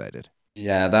all, I'm excited.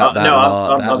 Yeah, that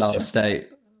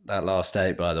last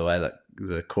eight, by the way, that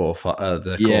the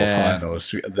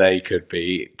quarterfinals, they could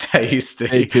be tasty.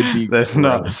 They could be There's gross.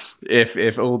 not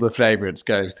if all the favourites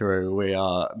go through, we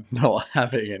are not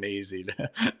having an easy.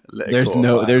 There's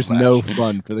no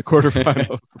fun for the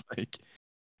quarterfinals.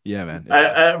 Yeah, man.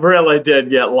 I really did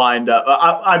get lined up.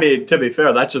 I mean, to be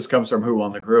fair, that just comes from who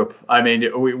won the group. I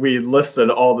mean, we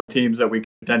listed all the teams that we could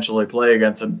potentially play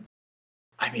against, and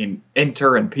I mean,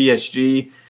 Inter and PSG.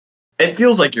 It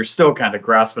feels like you're still kind of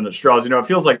grasping at straws. It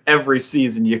feels like every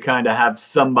season you kind of have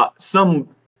some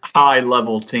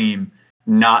high-level team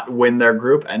not win their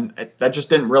group, and that just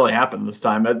didn't really happen this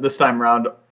time. This time around,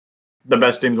 the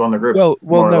best teams won the group.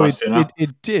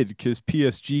 It did, because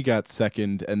PSG got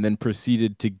second and then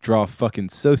proceeded to draw fucking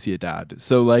Sociedad.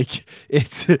 So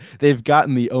they've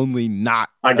gotten the only not.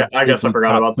 I guess I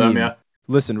forgot about them. Yeah.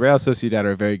 Listen, Real Sociedad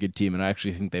are a very good team, and I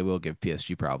actually think they will give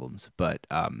PSG problems. But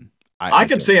I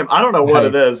could see him. I don't know what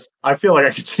it is. I feel like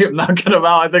I could see him knocking him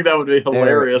out. I think that would be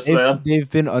hilarious, man. They've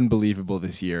been unbelievable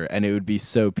this year, and it would be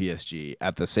so PSG.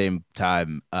 At the same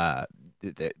time,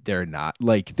 they're not.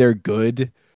 They're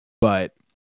good, but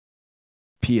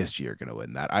PSG are going to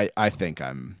win that. I think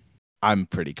I'm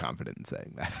pretty confident in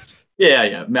saying that.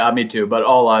 Yeah, me too. But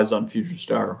all eyes on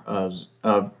future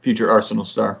Arsenal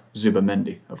star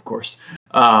Zubamendi, of course.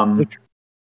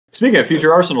 Speaking of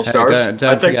future Arsenal stars,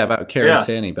 don't forget about Kieran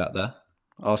Tierney back there,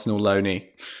 Arsenal loanee.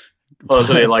 Was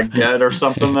he dead or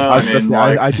something? Though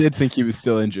I did think he was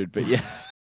still injured, but yeah.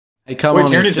 Hey, come Wait, on!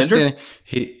 Tierney's injured?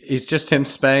 He's just in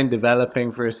Spain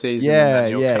developing for a season,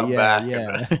 and then he'll come back.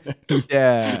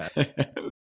 Yeah.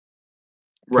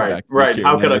 Come Right, back to me, right. How Kieran.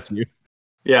 I could I? miss you.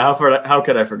 Yeah, how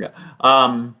could I forget?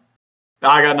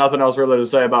 I got nothing else really to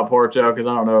say about Porto because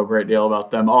I don't know a great deal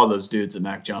about them. All those dudes that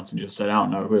Mac Johnson just said, I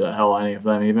don't know who the hell any of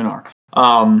them even are.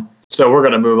 So we're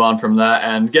gonna move on from that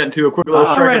and get into a quick little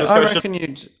striker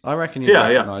discussion. I reckon you'd Yeah,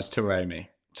 yeah. recognize Taremi.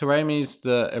 Taremi's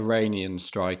the Iranian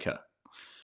striker.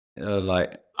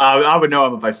 I would know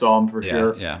him if I saw him for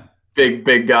sure. Yeah.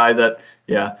 Big guy that,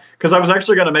 yeah. Because I was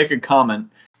actually going to make a comment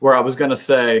where I was going to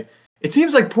say, it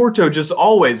seems like Porto just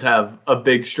always have a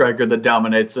big striker that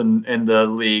dominates in the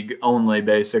league only,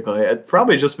 basically. It's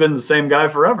probably just been the same guy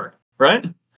forever, right?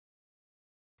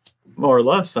 More or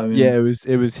less. I mean, Yeah,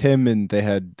 it was him, and they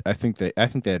had I think they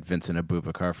had Vincent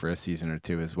Abubakar for a season or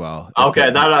two as well.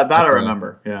 Okay, that I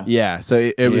remember. Yeah. Yeah, so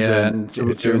it was do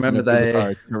you remember an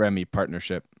Abubakar-Taremi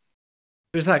partnership.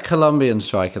 It was that Colombian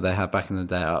striker they had back in the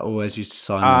day. I always used to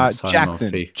sign him on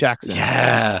fee. Jackson.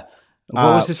 Yeah.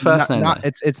 What was his first name?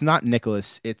 It's not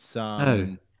Nicholas. It's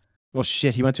well,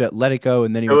 shit. He went to Atletico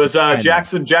and then he It went was to China.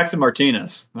 Jackson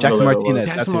Martinez. Jackson Martinez.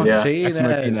 Jackson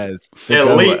Martinez.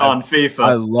 Elite on FIFA.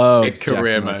 I love big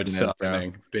career Jackson mode Martinez,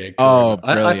 signing. Big. Oh,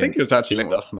 I think it was actually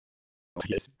linked us.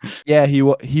 Yeah, he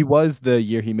was the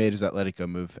year he made his Atletico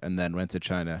move and then went to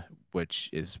China, which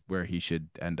is where he should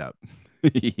end up.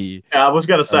 Yeah, I was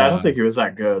gonna say I don't think he was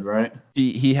that good, right?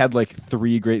 He had like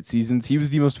 3 great seasons. He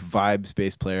was the most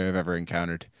vibes-based player I've ever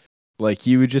encountered. Like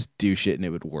he would just do shit and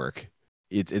it would work.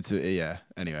 It's yeah.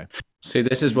 Anyway, see,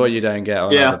 this is what you don't get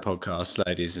on other podcasts,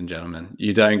 ladies and gentlemen.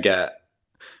 You don't get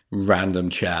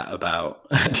random chat about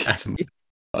Jackson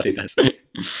Martinez.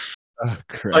 Oh,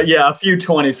 Christ. Yeah, a few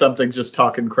 20-somethings just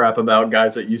talking crap about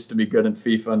guys that used to be good in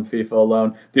FIFA and FIFA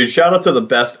alone. Dude, shout out to the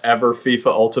best ever FIFA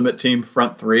Ultimate Team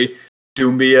front 3.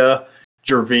 Doumbia,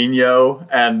 Gervinho,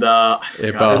 and I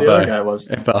forgot who the other guy was.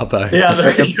 Ibarbo. Yeah,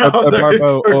 there you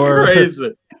go.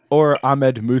 Crazy. Or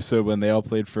Ahmed Musa when they all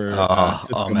played for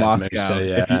Cisco Moscow.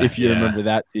 Musa, if you remember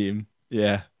that team.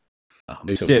 Yeah.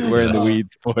 Shit, we're in the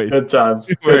weeds, boys. Good times.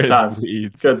 Good times.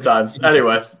 Good times.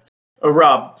 Anyway,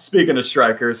 Rob, speaking of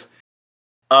strikers,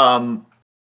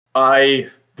 I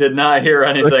did not hear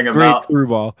anything about through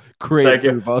ball. Great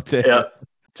through ball to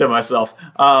myself.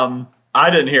 I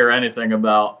didn't hear anything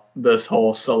about this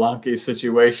whole Solanke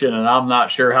situation, and I'm not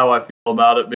sure how I feel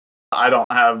about it because I don't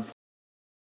have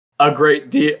a great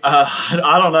deal.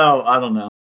 I don't know.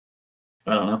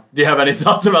 Do you have any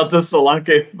thoughts about this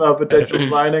Solanke potential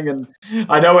signing? And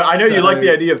I know you like the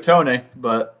idea of Tony,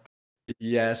 but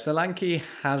yeah, Solanke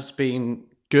has been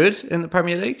good in the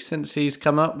Premier League since he's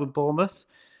come up with Bournemouth.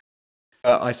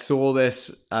 I saw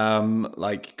this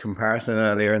comparison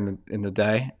earlier in the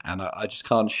day, and I just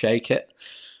can't shake it.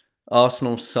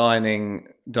 Arsenal signing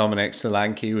Dominic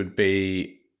Solanke would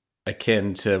be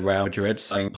akin to Real Madrid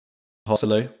signing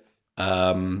Joselu.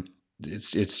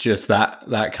 It's just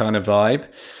that kind of vibe.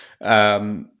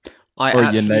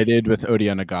 United with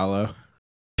Odion Igalo.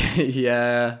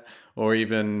 Yeah, or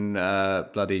even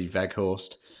bloody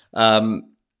Weghorst.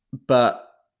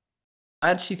 But I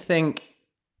actually think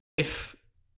if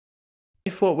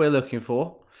what we're looking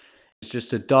for is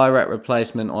just a direct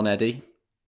replacement on Eddie,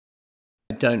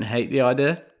 I don't hate the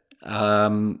idea.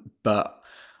 But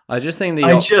I just think the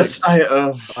optics.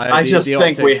 I just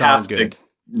think we have to.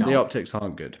 No. The optics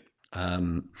aren't good.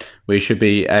 We should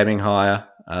be aiming higher.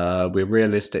 We're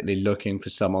realistically looking for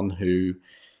someone who,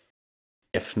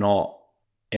 if not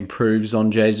improves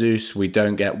on Jesus, we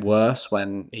don't get worse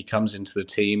when he comes into the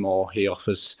team or he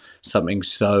offers something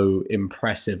so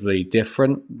impressively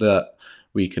different that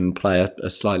we can play a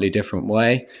slightly different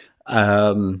way.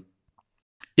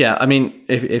 Yeah, I mean,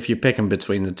 if you're picking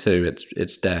between the two,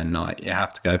 it's day and night. You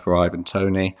have to go for Ivan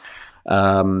Toney.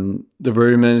 The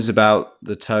rumours about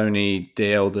the Toney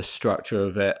deal, the structure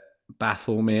of it,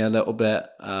 baffle me a little bit.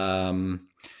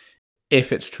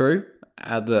 If it's true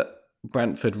that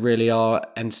Brentford really are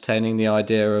entertaining the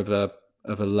idea of a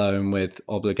loan with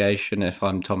obligation, if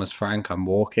I'm Thomas Frank, I'm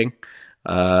walking.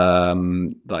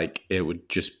 It would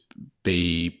just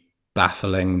be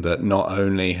baffling that not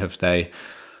only have they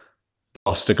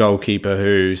lost a goalkeeper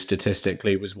who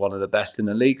statistically was one of the best in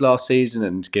the league last season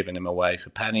and given him away for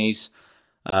pennies.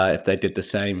 If they did the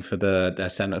same for their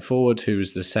centre forward, who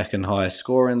was the second highest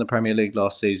scorer in the Premier League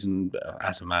last season,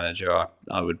 as a manager,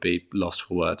 I would be lost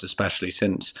for words, especially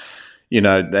since,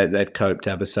 they've coped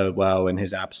ever so well in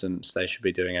his absence. They should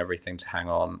be doing everything to hang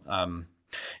on.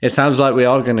 It sounds like we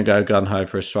are going to go gung-ho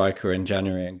for a striker in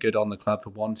January, and good on the club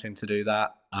for wanting to do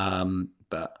that.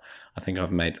 But I think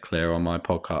I've made clear on my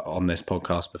podcast, on this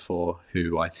podcast before,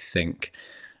 who I think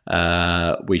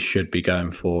we should be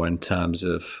going for in terms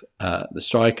of the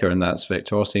striker, and that's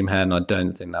Victor Osimhen. I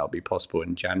don't think that will be possible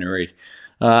in January.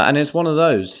 And it's one of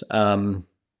those. You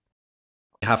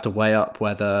have to weigh up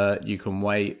whether you can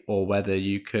wait or whether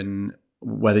you can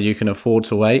afford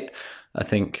to wait. I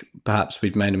think perhaps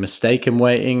we've made a mistake in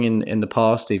waiting in the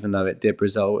past, even though it did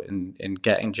result in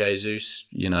getting Jesus.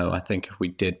 I think if we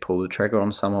did pull the trigger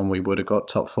on someone, we would have got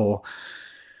top four.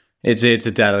 It's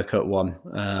a delicate one,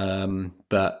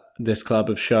 but this club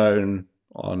have shown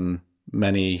on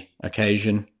many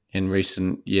occasions in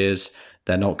recent years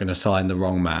they're not going to sign the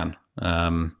wrong man.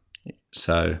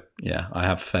 So yeah, I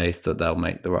have faith that they'll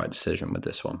make the right decision with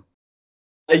this one.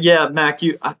 Yeah, Mac,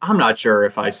 I'm not sure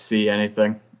if I see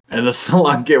anything in the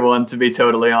Solanke one, to be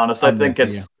totally honest. I think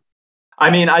it's, I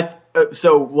mean,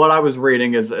 so what I was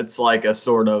reading is it's like a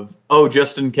sort of,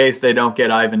 just in case they don't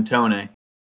get Ivan Toney.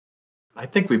 I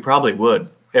think we probably would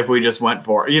if we just went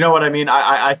for it. You know what I mean?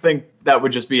 I think that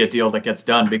would just be a deal that gets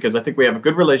done because I think we have a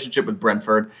good relationship with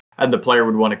Brentford and the player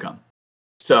would want to come.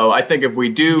 So I think if we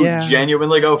do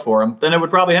genuinely go for him, then it would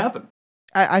probably happen.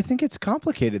 I think it's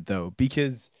complicated, though,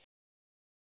 because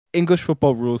English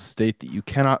football rules state that you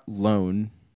cannot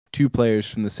loan two players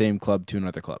from the same club to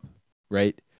another club,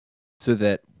 right? So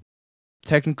that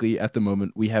technically at the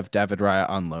moment we have David Raya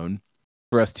on loan.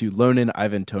 For us to loan in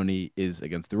Ivan Toney is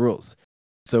against the rules.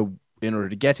 So in order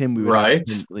to get him, we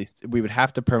would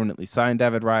have to permanently sign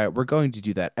David Raya. We're going to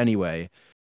do that anyway.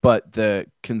 But the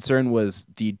concern was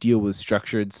the deal was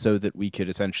structured so that we could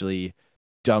essentially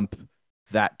dump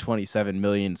that 27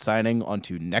 million signing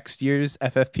onto next year's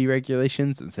FFP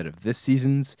regulations instead of this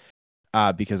season's,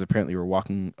 because apparently we're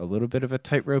walking a little bit of a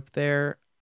tightrope there.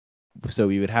 So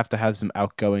we would have to have some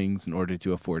outgoings in order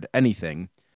to afford anything.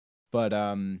 But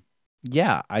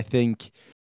yeah, I think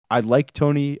I like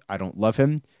Toney. I don't love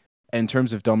him. In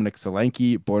terms of Dominic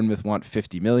Solanke, Bournemouth want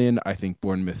 50 million. I think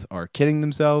Bournemouth are kidding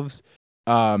themselves.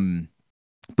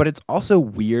 But it's also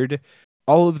weird.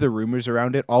 All of the rumors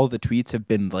around it, all of the tweets have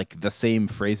been like the same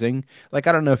phrasing. Like,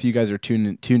 I don't know if you guys are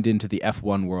tuned into the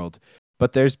F1 world,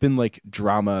 but there's been like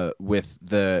drama with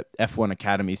the F1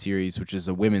 Academy series, which is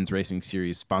a women's racing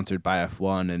series sponsored by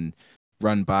F1 and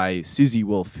run by Susie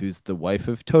Wolff, who's the wife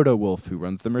of Toto Wolff, who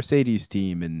runs the Mercedes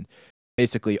team. And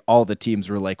basically all the teams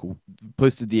were like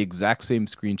posted the exact same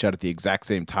screenshot at the exact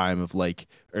same time of like,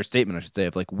 or statement, I should say,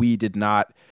 of like, we did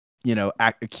not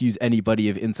accuse anybody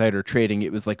of insider trading.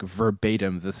 It was like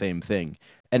verbatim the same thing.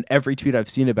 And every tweet I've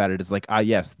seen about it is like,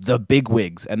 yes, the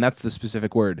bigwigs, and that's the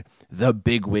specific word, the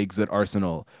bigwigs at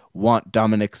Arsenal want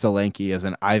Dominic Solanke as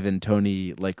an Ivan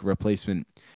Toney like replacement.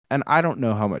 And I don't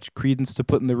know how much credence to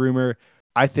put in the rumor.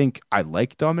 I think I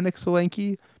like Dominic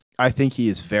Solanke. I think he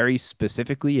is very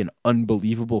specifically an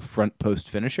unbelievable front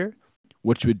post finisher,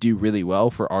 which would do really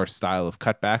well for our style of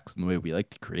cutbacks and the way we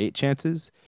like to create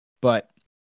chances. But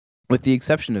with the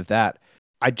exception of that,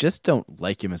 I just don't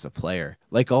like him as a player.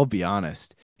 Like, I'll be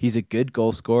honest. He's a good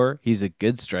goal scorer. He's a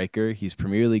good striker. He's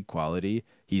Premier League quality.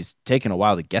 He's taken a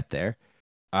while to get there.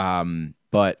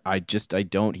 But I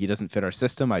don't. He doesn't fit our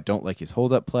system. I don't like his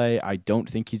hold-up play. I don't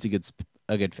think he's a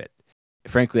good fit.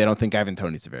 Frankly, I don't think Ivan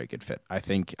Toney's a very good fit. I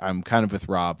think I'm kind of with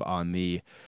Rob on the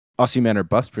Osimhen or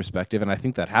bust perspective, and I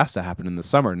think that has to happen in the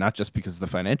summer, not just because of the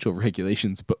financial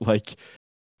regulations, but like,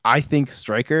 I think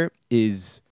striker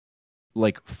is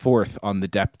like fourth on the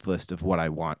depth list of what I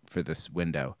want for this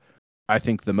window. I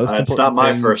think the most important it's not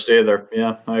my first either.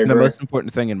 Yeah, I agree. The most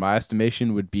important thing in my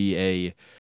estimation would be a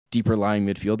deeper lying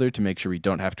midfielder to make sure we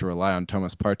don't have to rely on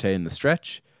Thomas Partey in the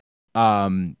stretch.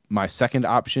 My second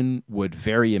option would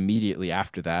very immediately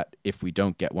after that, if we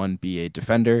don't get one, be a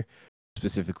defender,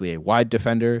 specifically a wide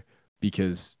defender,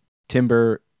 because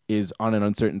Timber is on an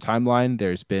uncertain timeline.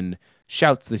 There's been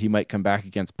shouts that he might come back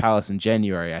against Palace in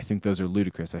January. I think those are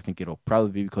ludicrous. I think it'll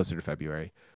probably be closer to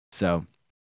February. So,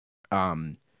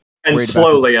 and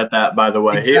slowly at that, by the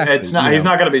way. Exactly. He's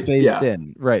not going to be phased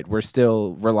in. Right. We're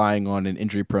still relying on an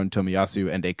injury-prone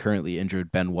Tomiyasu and a currently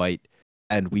injured Ben White,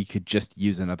 and we could just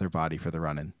use another body for the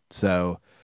run-in. So,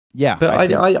 yeah. But I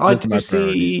do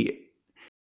see,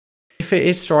 if it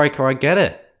is striker, I get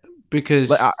it.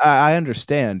 Because I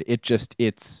understand. You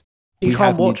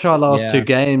can't watch our last two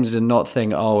games and not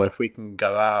think, if we can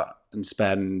go out and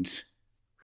if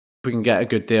we can get a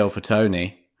good deal for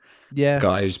Toney,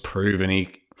 guy who's proven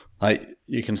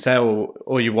you can say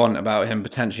all you want about him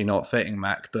potentially not fitting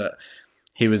Mac, but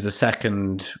he was the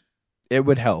second. It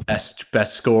would help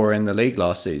best scorer in the league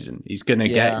last season. He's going to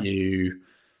get you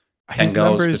 10 his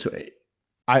goals. Numbers,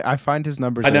 I find his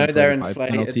numbers. I know they're inflated by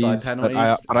penalties,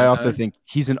 but I also think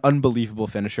he's an unbelievable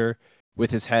finisher with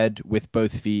his head, with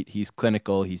both feet. He's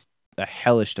clinical. He's a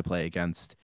hellish to play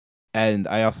against. And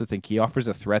I also think he offers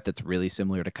a threat that's really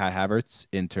similar to Kai Havertz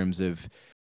in terms of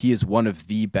he is one of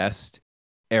the best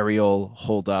aerial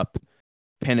hold up,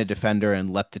 pin a defender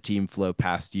and let the team flow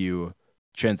past you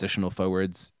transitional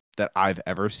forwards that I've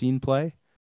ever seen play.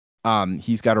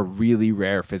 He's got a really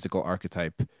rare physical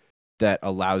archetype that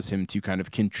allows him to kind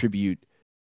of contribute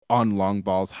on long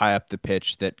balls high up the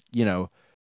pitch that,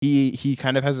 he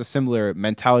kind of has a similar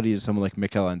mentality to someone like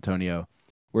Mikel Antonio,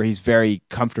 where he's very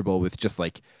comfortable with just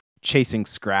like chasing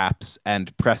scraps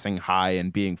and pressing high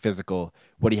and being physical.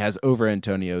 What he has over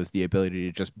Antonio is the ability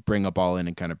to just bring a ball in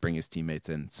and kind of bring his teammates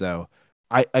in. So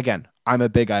I'm a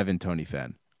big Ivan Toney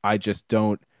fan. I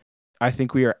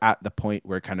think we are at the point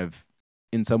where kind of,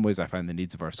 in some ways, I find the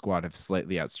needs of our squad have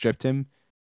slightly outstripped him,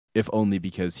 if only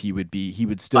because he would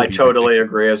still I be totally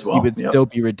agree as well. He would still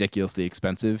be ridiculously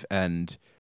expensive. And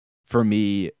for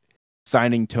me,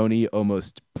 signing Toney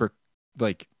almost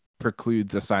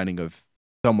precludes a signing of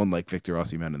someone like Victor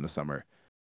Osimhen in the summer.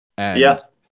 And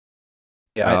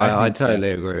I totally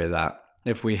agree with that.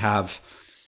 If we have,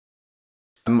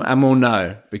 and we'll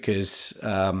know because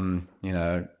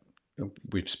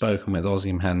we've spoken with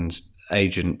Osimhen's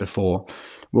agent before.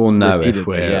 We'll know if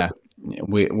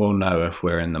we'll know if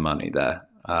we're in the money there.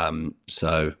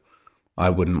 So I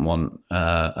wouldn't want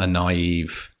a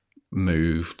naive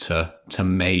move to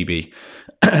maybe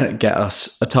get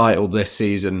us a title this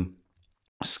season,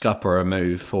 scupper a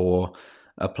move for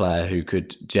a player who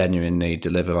could genuinely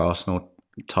deliver Arsenal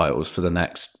titles for the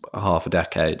next half a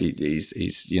decade. He's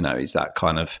that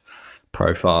kind of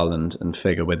profile and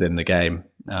figure within the game.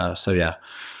 So yeah,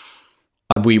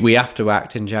 we have to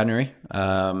act in January.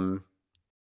 Have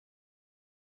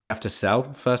to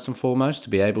sell first and foremost to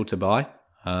be able to buy.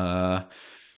 I'm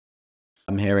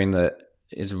hearing that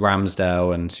it's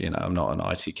Ramsdale, and I'm not an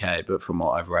ITK, but from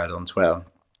what I've read on Twitter,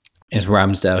 it's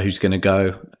Ramsdale who's going to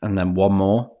go, and then one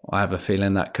more. I have a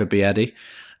feeling that could be Eddie.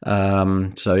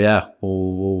 So yeah,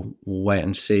 we'll wait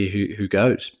and see who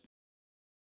goes.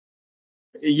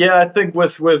 Yeah, I think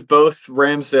with both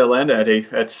Ramsdale and Eddie,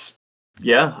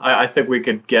 I think we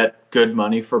could get good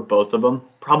money for both of them.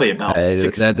 Probably about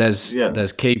six.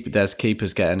 There's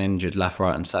keepers getting injured left,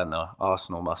 right, and centre.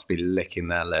 Arsenal must be licking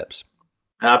their lips.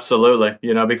 Absolutely,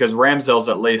 because Ramsdale's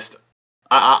at least.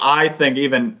 I think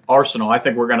even Arsenal. I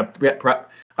think we're gonna.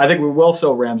 I think we will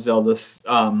sell Ramsdale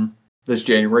this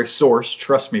January. Source,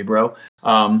 trust me, bro.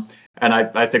 And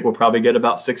I think we'll probably get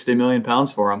about £60 million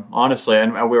for him, honestly.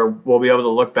 And we'll be able to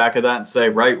look back at that and say,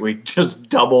 right, we just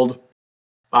doubled.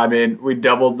 I mean, we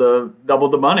doubled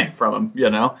the money from him,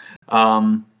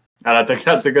 And I think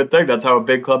that's a good thing. That's how a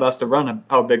big club has to run,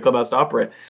 how a big club has to operate.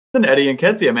 Then Eddie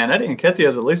Nketiah, man. Eddie Nketiah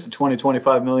is at least a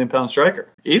 25 million pound striker,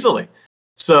 easily.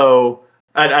 So,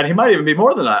 and he might even be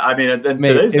more than that. I mean, in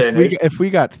today's day and age. If we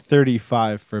got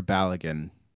 35 for Balogun,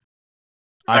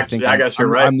 I guess you're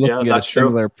right. I'm looking at a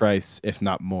similar price, if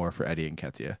not more, for Eddie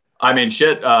Nketiah. I mean,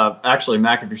 shit. Actually,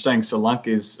 Mac, if you're saying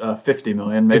Solanke's 50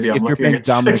 million, maybe I'm looking at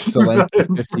Dominic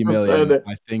Solanke 50 million.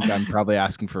 I think I'm probably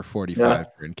asking for 45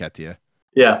 for Nketiah.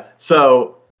 Yeah.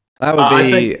 So that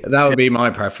would be my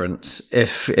preference.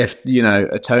 If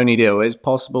a Toney deal is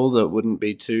possible, that wouldn't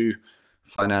be too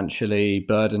financially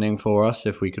burdening for us.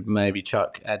 If we could maybe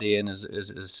chuck Eddie in as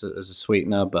a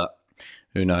sweetener, but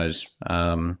who knows?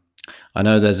 I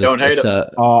know there's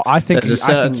I think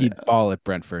he'd ball at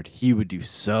Brentford. He would do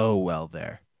so well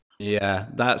there. Yeah,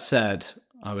 that said,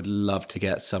 I would love to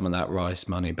get some of that Rice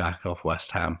money back off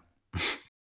West Ham.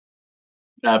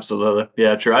 Absolutely.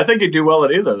 Yeah, true. I think he'd do well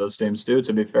at either of those teams too,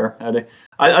 to be fair, Eddie.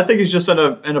 I think he's just in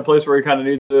a place where he kind of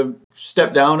needs to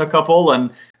step down a couple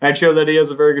and show that he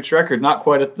has a very good record. Not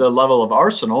quite at the level of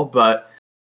Arsenal, but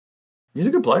he's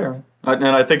a good player. And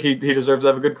I think he deserves to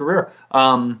have a good career.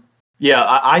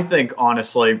 I think,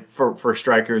 honestly, for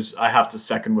strikers, I have to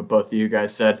second what both of you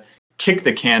guys said. Kick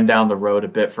the can down the road a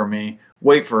bit for me.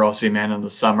 Wait for Osimhen in the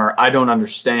summer. I don't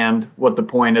understand what the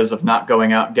point is of not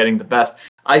going out and getting the best.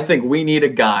 I think we need a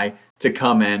guy to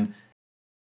come in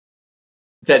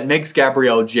that makes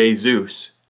Gabriel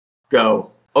Jesus go,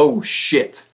 oh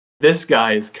shit, this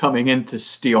guy is coming in to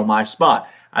steal my spot.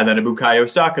 And then a Bukayo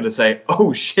Saka to say,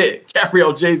 oh shit,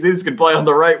 Gabriel Jesus can play on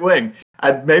the right wing.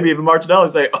 And maybe even Martinelli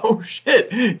say, oh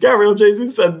shit, Gabriel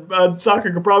Jesus and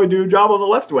Saka could probably do a job on the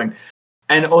left wing.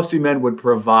 And Osimhen would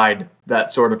provide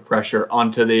that sort of pressure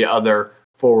onto the other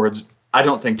forwards. I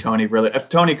don't think Toney really. If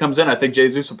Toney comes in, I think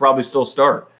Jesus will probably still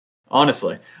start.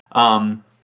 Honestly,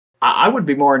 I would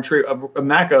be more intrigued.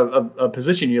 Mac, a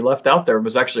position you left out there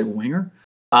was actually winger.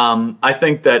 I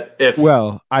think that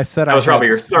I said that was probably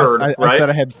your third, right? I said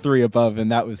I had three above,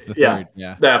 and that was the third.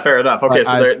 Yeah, fair enough. Okay,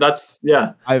 so that's.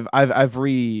 I've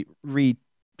re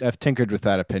I've tinkered with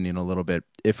that opinion a little bit,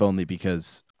 if only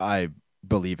because I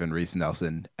believe in Reece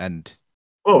Nelson. And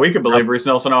Well, we can believe Reece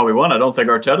Nelson all we want. I don't think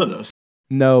Arteta does.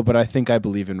 no, but I think I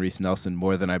believe in Reece Nelson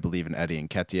more than I believe in Eddie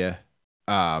Nketiah.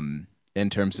 In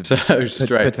terms of So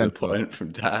straight to the potential. point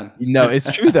from Dan. No,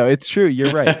 it's true though. It's true.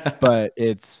 You're right, but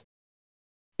it's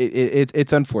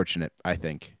unfortunate, I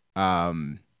think.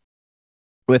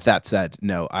 With that said,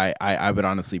 no, I would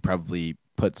honestly probably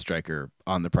put striker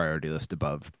on the priority list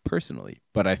above personally,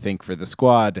 but I think for the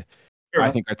squad, Sure.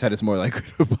 I think Arteta's more likely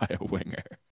to buy a winger.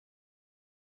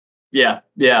 Yeah.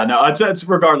 No, it's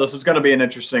regardless. It's going to be an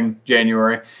interesting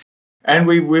January, and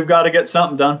we've got to get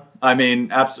something done. I mean,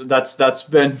 that's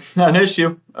been an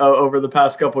issue over the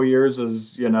past couple of years.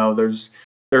 Is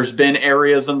there's been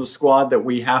areas in the squad that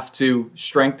we have to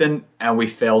strengthen, and we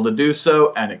fail to do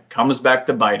so, and it comes back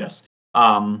to bite us.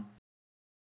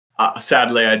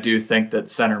 Sadly, I do think that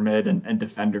center mid and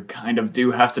defender kind of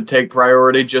do have to take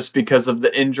priority just because of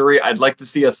the injury. I'd like to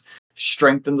see us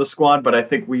strengthen the squad, but I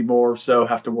think we more so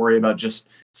have to worry about just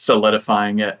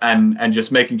solidifying it and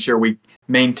just making sure we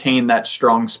maintain that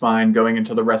strong spine going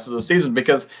into the rest of the season,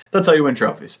 because that's how you win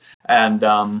trophies. And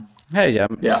Hey,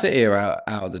 City are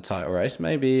out of the title race.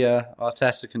 Maybe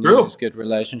Arteta can use his good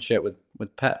relationship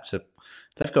with Pep to.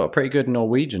 They've got a pretty good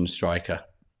Norwegian striker.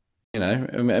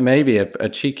 Maybe a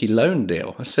cheeky loan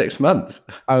deal, 6 months.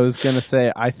 I was gonna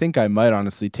say, I think I might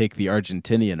honestly take the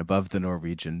Argentinian above the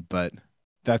Norwegian, but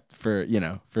that for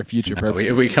future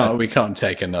purposes. We can't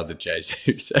take another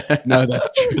Jesus. No, that's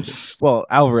true. Well,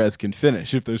 Alvarez can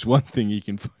finish. If there's one thing he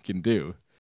can fucking do,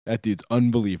 that dude's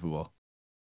unbelievable.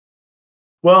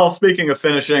 Well, speaking of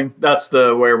finishing, that's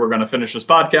the way we're going to finish this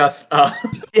podcast.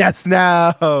 Yes,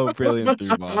 no, brilliant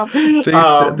through ball.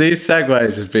 These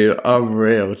segues have been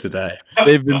unreal today.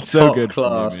 They've been so good. Top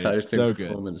class for me, hosting so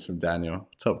performance from Daniel.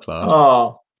 Top class.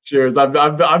 Oh, cheers!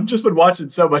 I've just been watching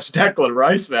so much Declan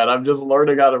Rice, man. I'm just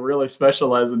learning how to really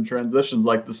specialize in transitions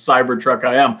like the Cybertruck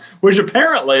I am, which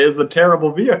apparently is a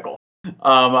terrible vehicle.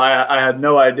 I had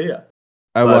no idea.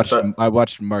 I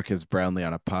watched Marcus Brownlee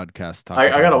on a podcast. I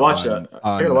gotta watch that.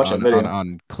 I gotta watch that video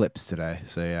on clips today.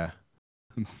 So yeah,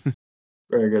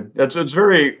 very good. It's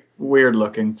very weird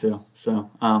looking too. So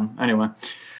anyway,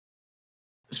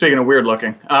 speaking of weird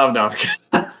looking, no,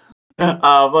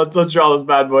 let's draw this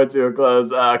bad boy to a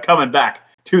close. Coming back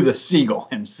to the Seagull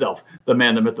himself, the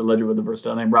man, the myth, the legend with the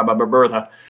versatile name, Rob Bertha.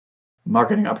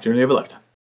 Marketing opportunity of a lifetime.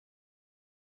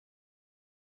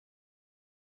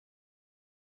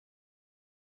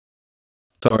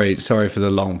 Sorry for the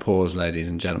long pause, ladies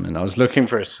and gentlemen. I was looking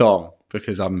for a song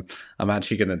because I'm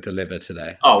actually going to deliver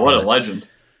today. Oh, what a legend!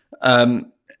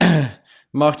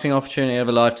 Marketing opportunity of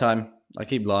a lifetime. I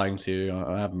keep lying to you.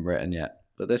 I haven't written yet,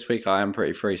 but this week I am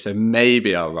pretty free, so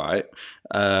maybe I'll write.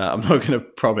 I'm not going to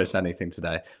promise anything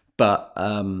today, but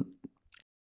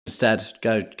instead,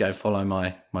 go follow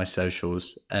my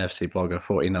socials, AFC Blogger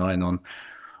 49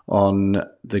 on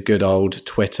the good old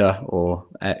Twitter or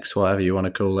X, whatever you want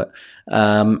to call it.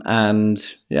 And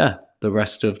yeah, the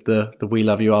rest of the We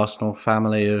Love You Arsenal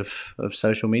family of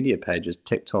social media pages,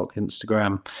 TikTok,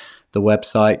 Instagram, the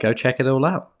website. Go check it all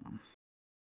out.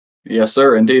 Yes,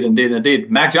 sir. Indeed.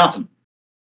 Mac Johnson.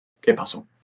 Que paso?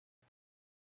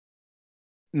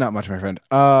 Not much, my friend.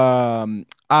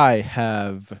 I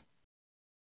have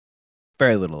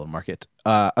very little to market,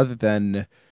 other than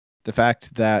the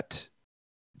fact that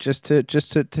just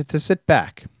to sit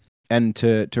back and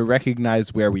to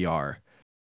recognize where we are.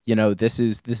 This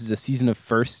is a season of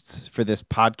firsts for this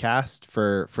podcast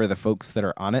for the folks that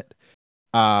are on it.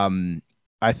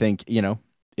 I think,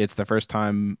 it's the first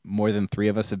time more than 3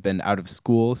 of us have been out of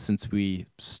school since we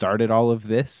started all of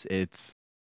this. It's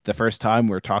the first time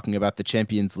we're talking about the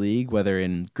Champions League, whether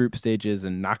in group stages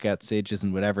and knockout stages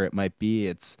and whatever it might be.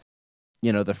 It's,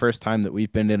 the first time that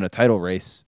we've been in a title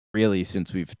race really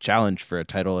since we've challenged for a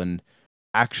title and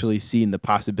actually seen the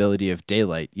possibility of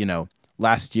daylight.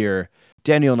 Last year,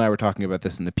 Daniel and I were talking about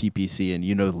this in the PPC, and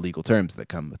the legal terms that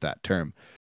come with that term.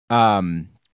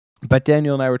 But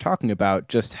Daniel and I were talking about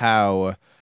just how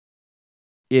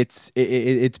it's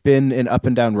been an up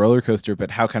and down roller coaster,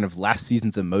 but how kind of last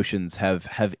season's emotions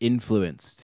have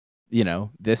influenced,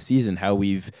 this season, how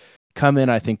we've come in,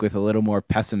 I think, with a little more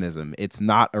pessimism. It's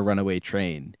not a runaway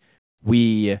train.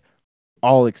 We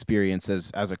all experience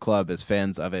as a club, as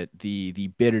fans of it,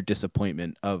 the bitter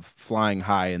disappointment of flying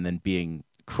high and then being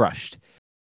crushed.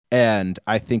 And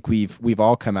I think we've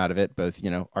all come out of it, both,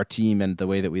 our team and the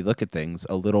way that we look at things,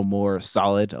 a little more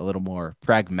solid, a little more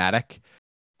pragmatic.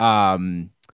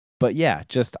 But yeah,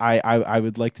 just I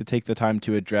would like to take the time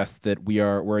to address that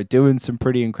we're doing some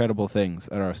pretty incredible things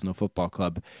at Arsenal Football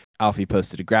Club. Alfie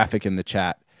posted a graphic in the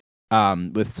chat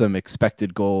with some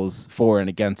expected goals for and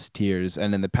against tiers.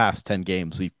 And in the past 10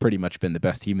 games, we've pretty much been the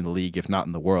best team in the league, if not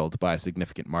in the world, by a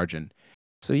significant margin.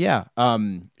 So yeah,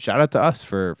 shout out to us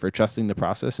for trusting the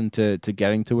process and to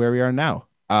getting to where we are now.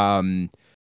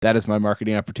 That is my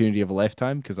marketing opportunity of a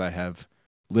lifetime because I have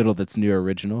little that's new or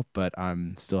original, but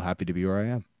I'm still happy to be where I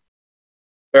am.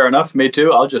 Fair enough. Me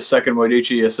too. I'll just second what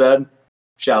Ichi has said.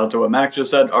 Shout out to what Mac just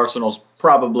said. Arsenal's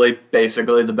probably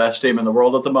basically the best team in the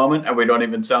world at the moment, and we don't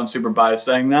even sound super biased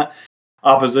saying that.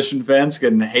 Opposition fans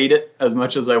can hate it as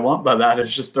much as they want, but that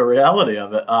is just the reality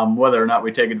of it. Whether or not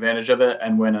we take advantage of it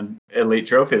and win an elite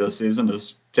trophy this season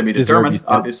is to be determined,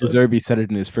 obviously. Zerbi said it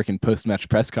in his freaking post-match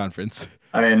press conference.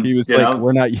 I mean, he was like,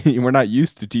 "We're not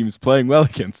used to teams playing well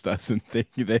against us," and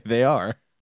they are.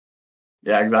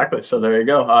 Yeah, exactly. So there you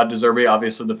go. De Zerbi,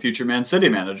 obviously the future Man City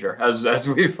manager, as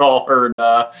we've all heard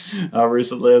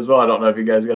recently as well. I don't know if you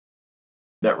guys got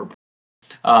that report.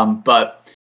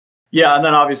 But yeah, and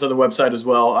then obviously the website as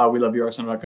well. We love you,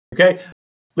 Arsenal.com. Okay.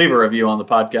 Leave a review on the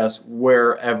podcast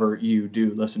wherever you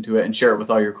do listen to it and share it with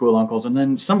all your cool uncles. And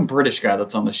then some British guy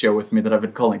that's on the show with me that I've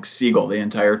been calling Seagull the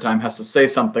entire time has to say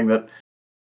something that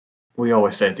we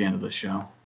always say at the end of the show.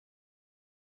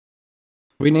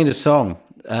 We need a song.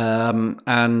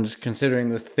 And considering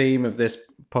the theme of this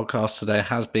podcast today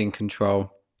has been Control,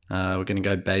 we're going to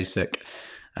go basic.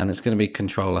 And it's going to be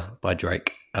Controller by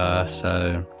Drake.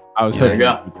 So I was hoping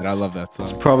that. I love that song.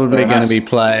 It's probably going to be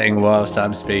playing whilst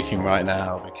I'm speaking right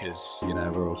now because,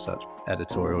 we're all such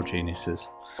editorial geniuses.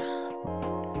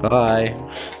 Bye.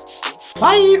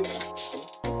 Bye.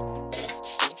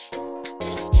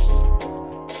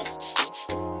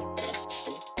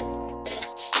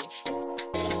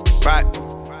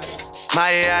 My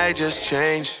AI just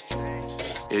changed.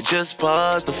 It just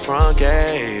buzzed the front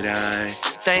gate. I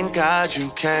thank God you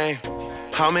came.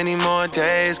 How many more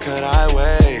days could I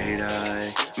wait? I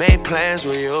made plans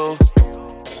with you,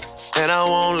 and I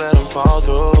won't let them fall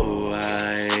through.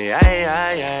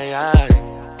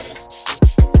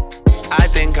 I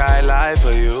think I lie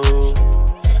for you.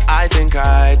 I think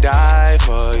I die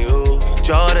for you.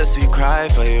 Jodeci cry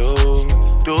for you.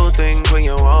 Do things when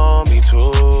you want me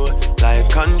to. Like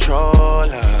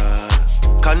controller.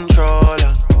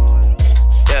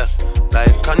 Yeah,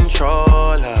 like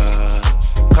controller.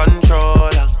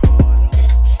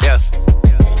 Yeah.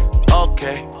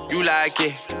 Okay, you like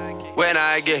it when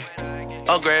I get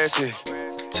aggressive.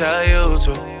 Tell you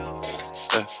to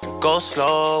go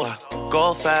slower,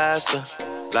 go faster.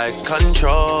 Like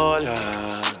controller.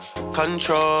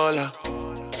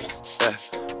 Yeah,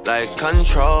 like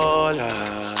controller.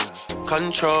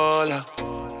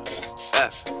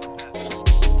 Yeah.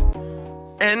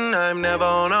 And I'm never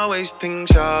on a wasting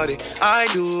shawty. I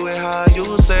do it how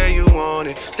you say you want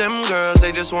it. Them girls,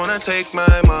 they just wanna take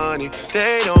my money.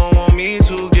 They don't want me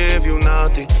to give you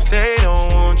nothing. They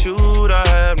don't want you to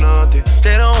have nothing.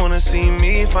 They don't wanna see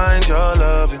me find your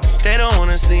loving. They don't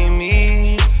wanna see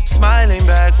me smiling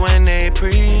back when they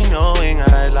knowing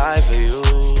I lie for you.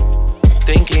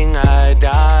 Thinking I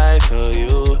die for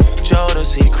you.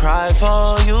 Jodeci cry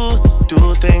for you.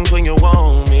 Do things when you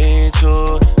want me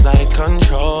to. Like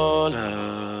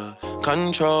controller.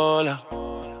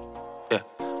 Yeah,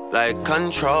 like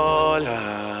controller.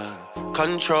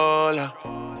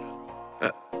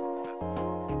 Yeah.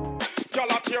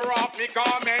 Y'all tear off me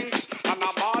garments, and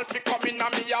I'm all fi come in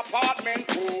me apartment.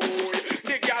 Ooh,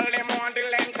 the girl them want the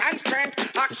length and strength.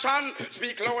 Action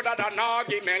speak louder than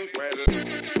argument. Well,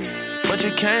 but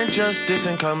you can't just diss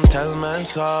and come tell man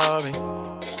sorry.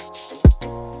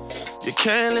 You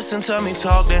can't listen to me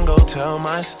talk, then go tell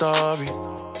my story.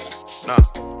 Nah,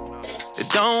 it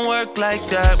don't work like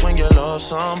that when you love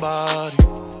somebody.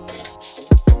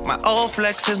 My old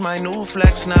flex is my new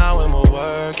flex now, and we're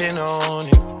working on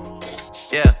it.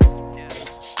 Yeah,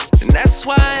 and that's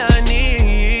why I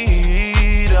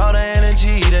need all the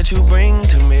energy that you bring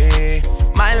to me.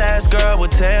 My last girl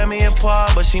would tear me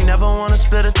apart, but she never wanna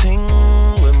split a thing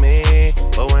with me.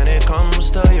 But when it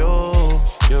comes to you,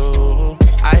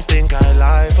 I think I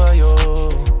lie for you.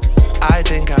 I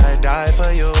think I die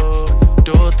for you.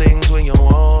 Do things when you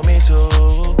want me to.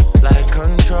 Like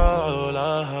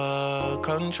controller.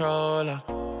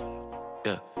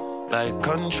 Yeah, like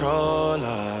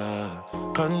controller.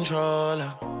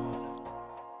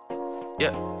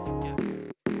 Yeah.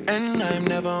 And I'm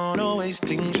never on a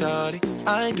wasting shawty.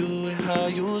 I do it how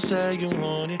you say you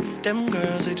want it. Them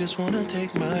girls, they just wanna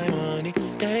take my money.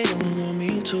 They don't want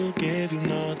me to give you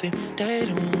nothing. They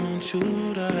don't want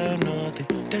you to have nothing.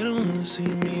 They don't wanna see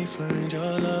me find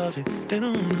your loving. They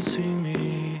don't wanna see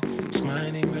me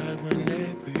smiling back when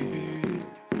they breathe.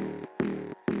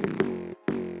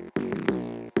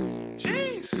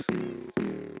 Jeez.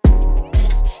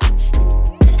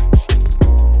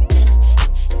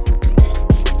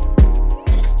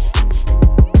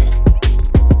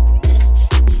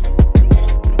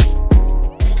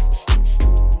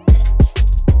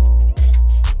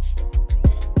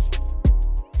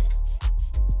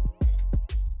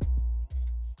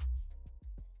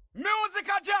 music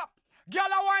a drop. Girl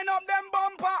a wind up them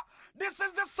bumper. This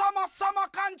is the summer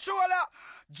controller.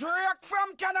 Drake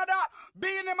from Canada,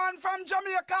 Beanie Man from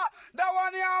Jamaica. That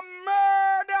one here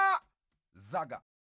murder. Zaga.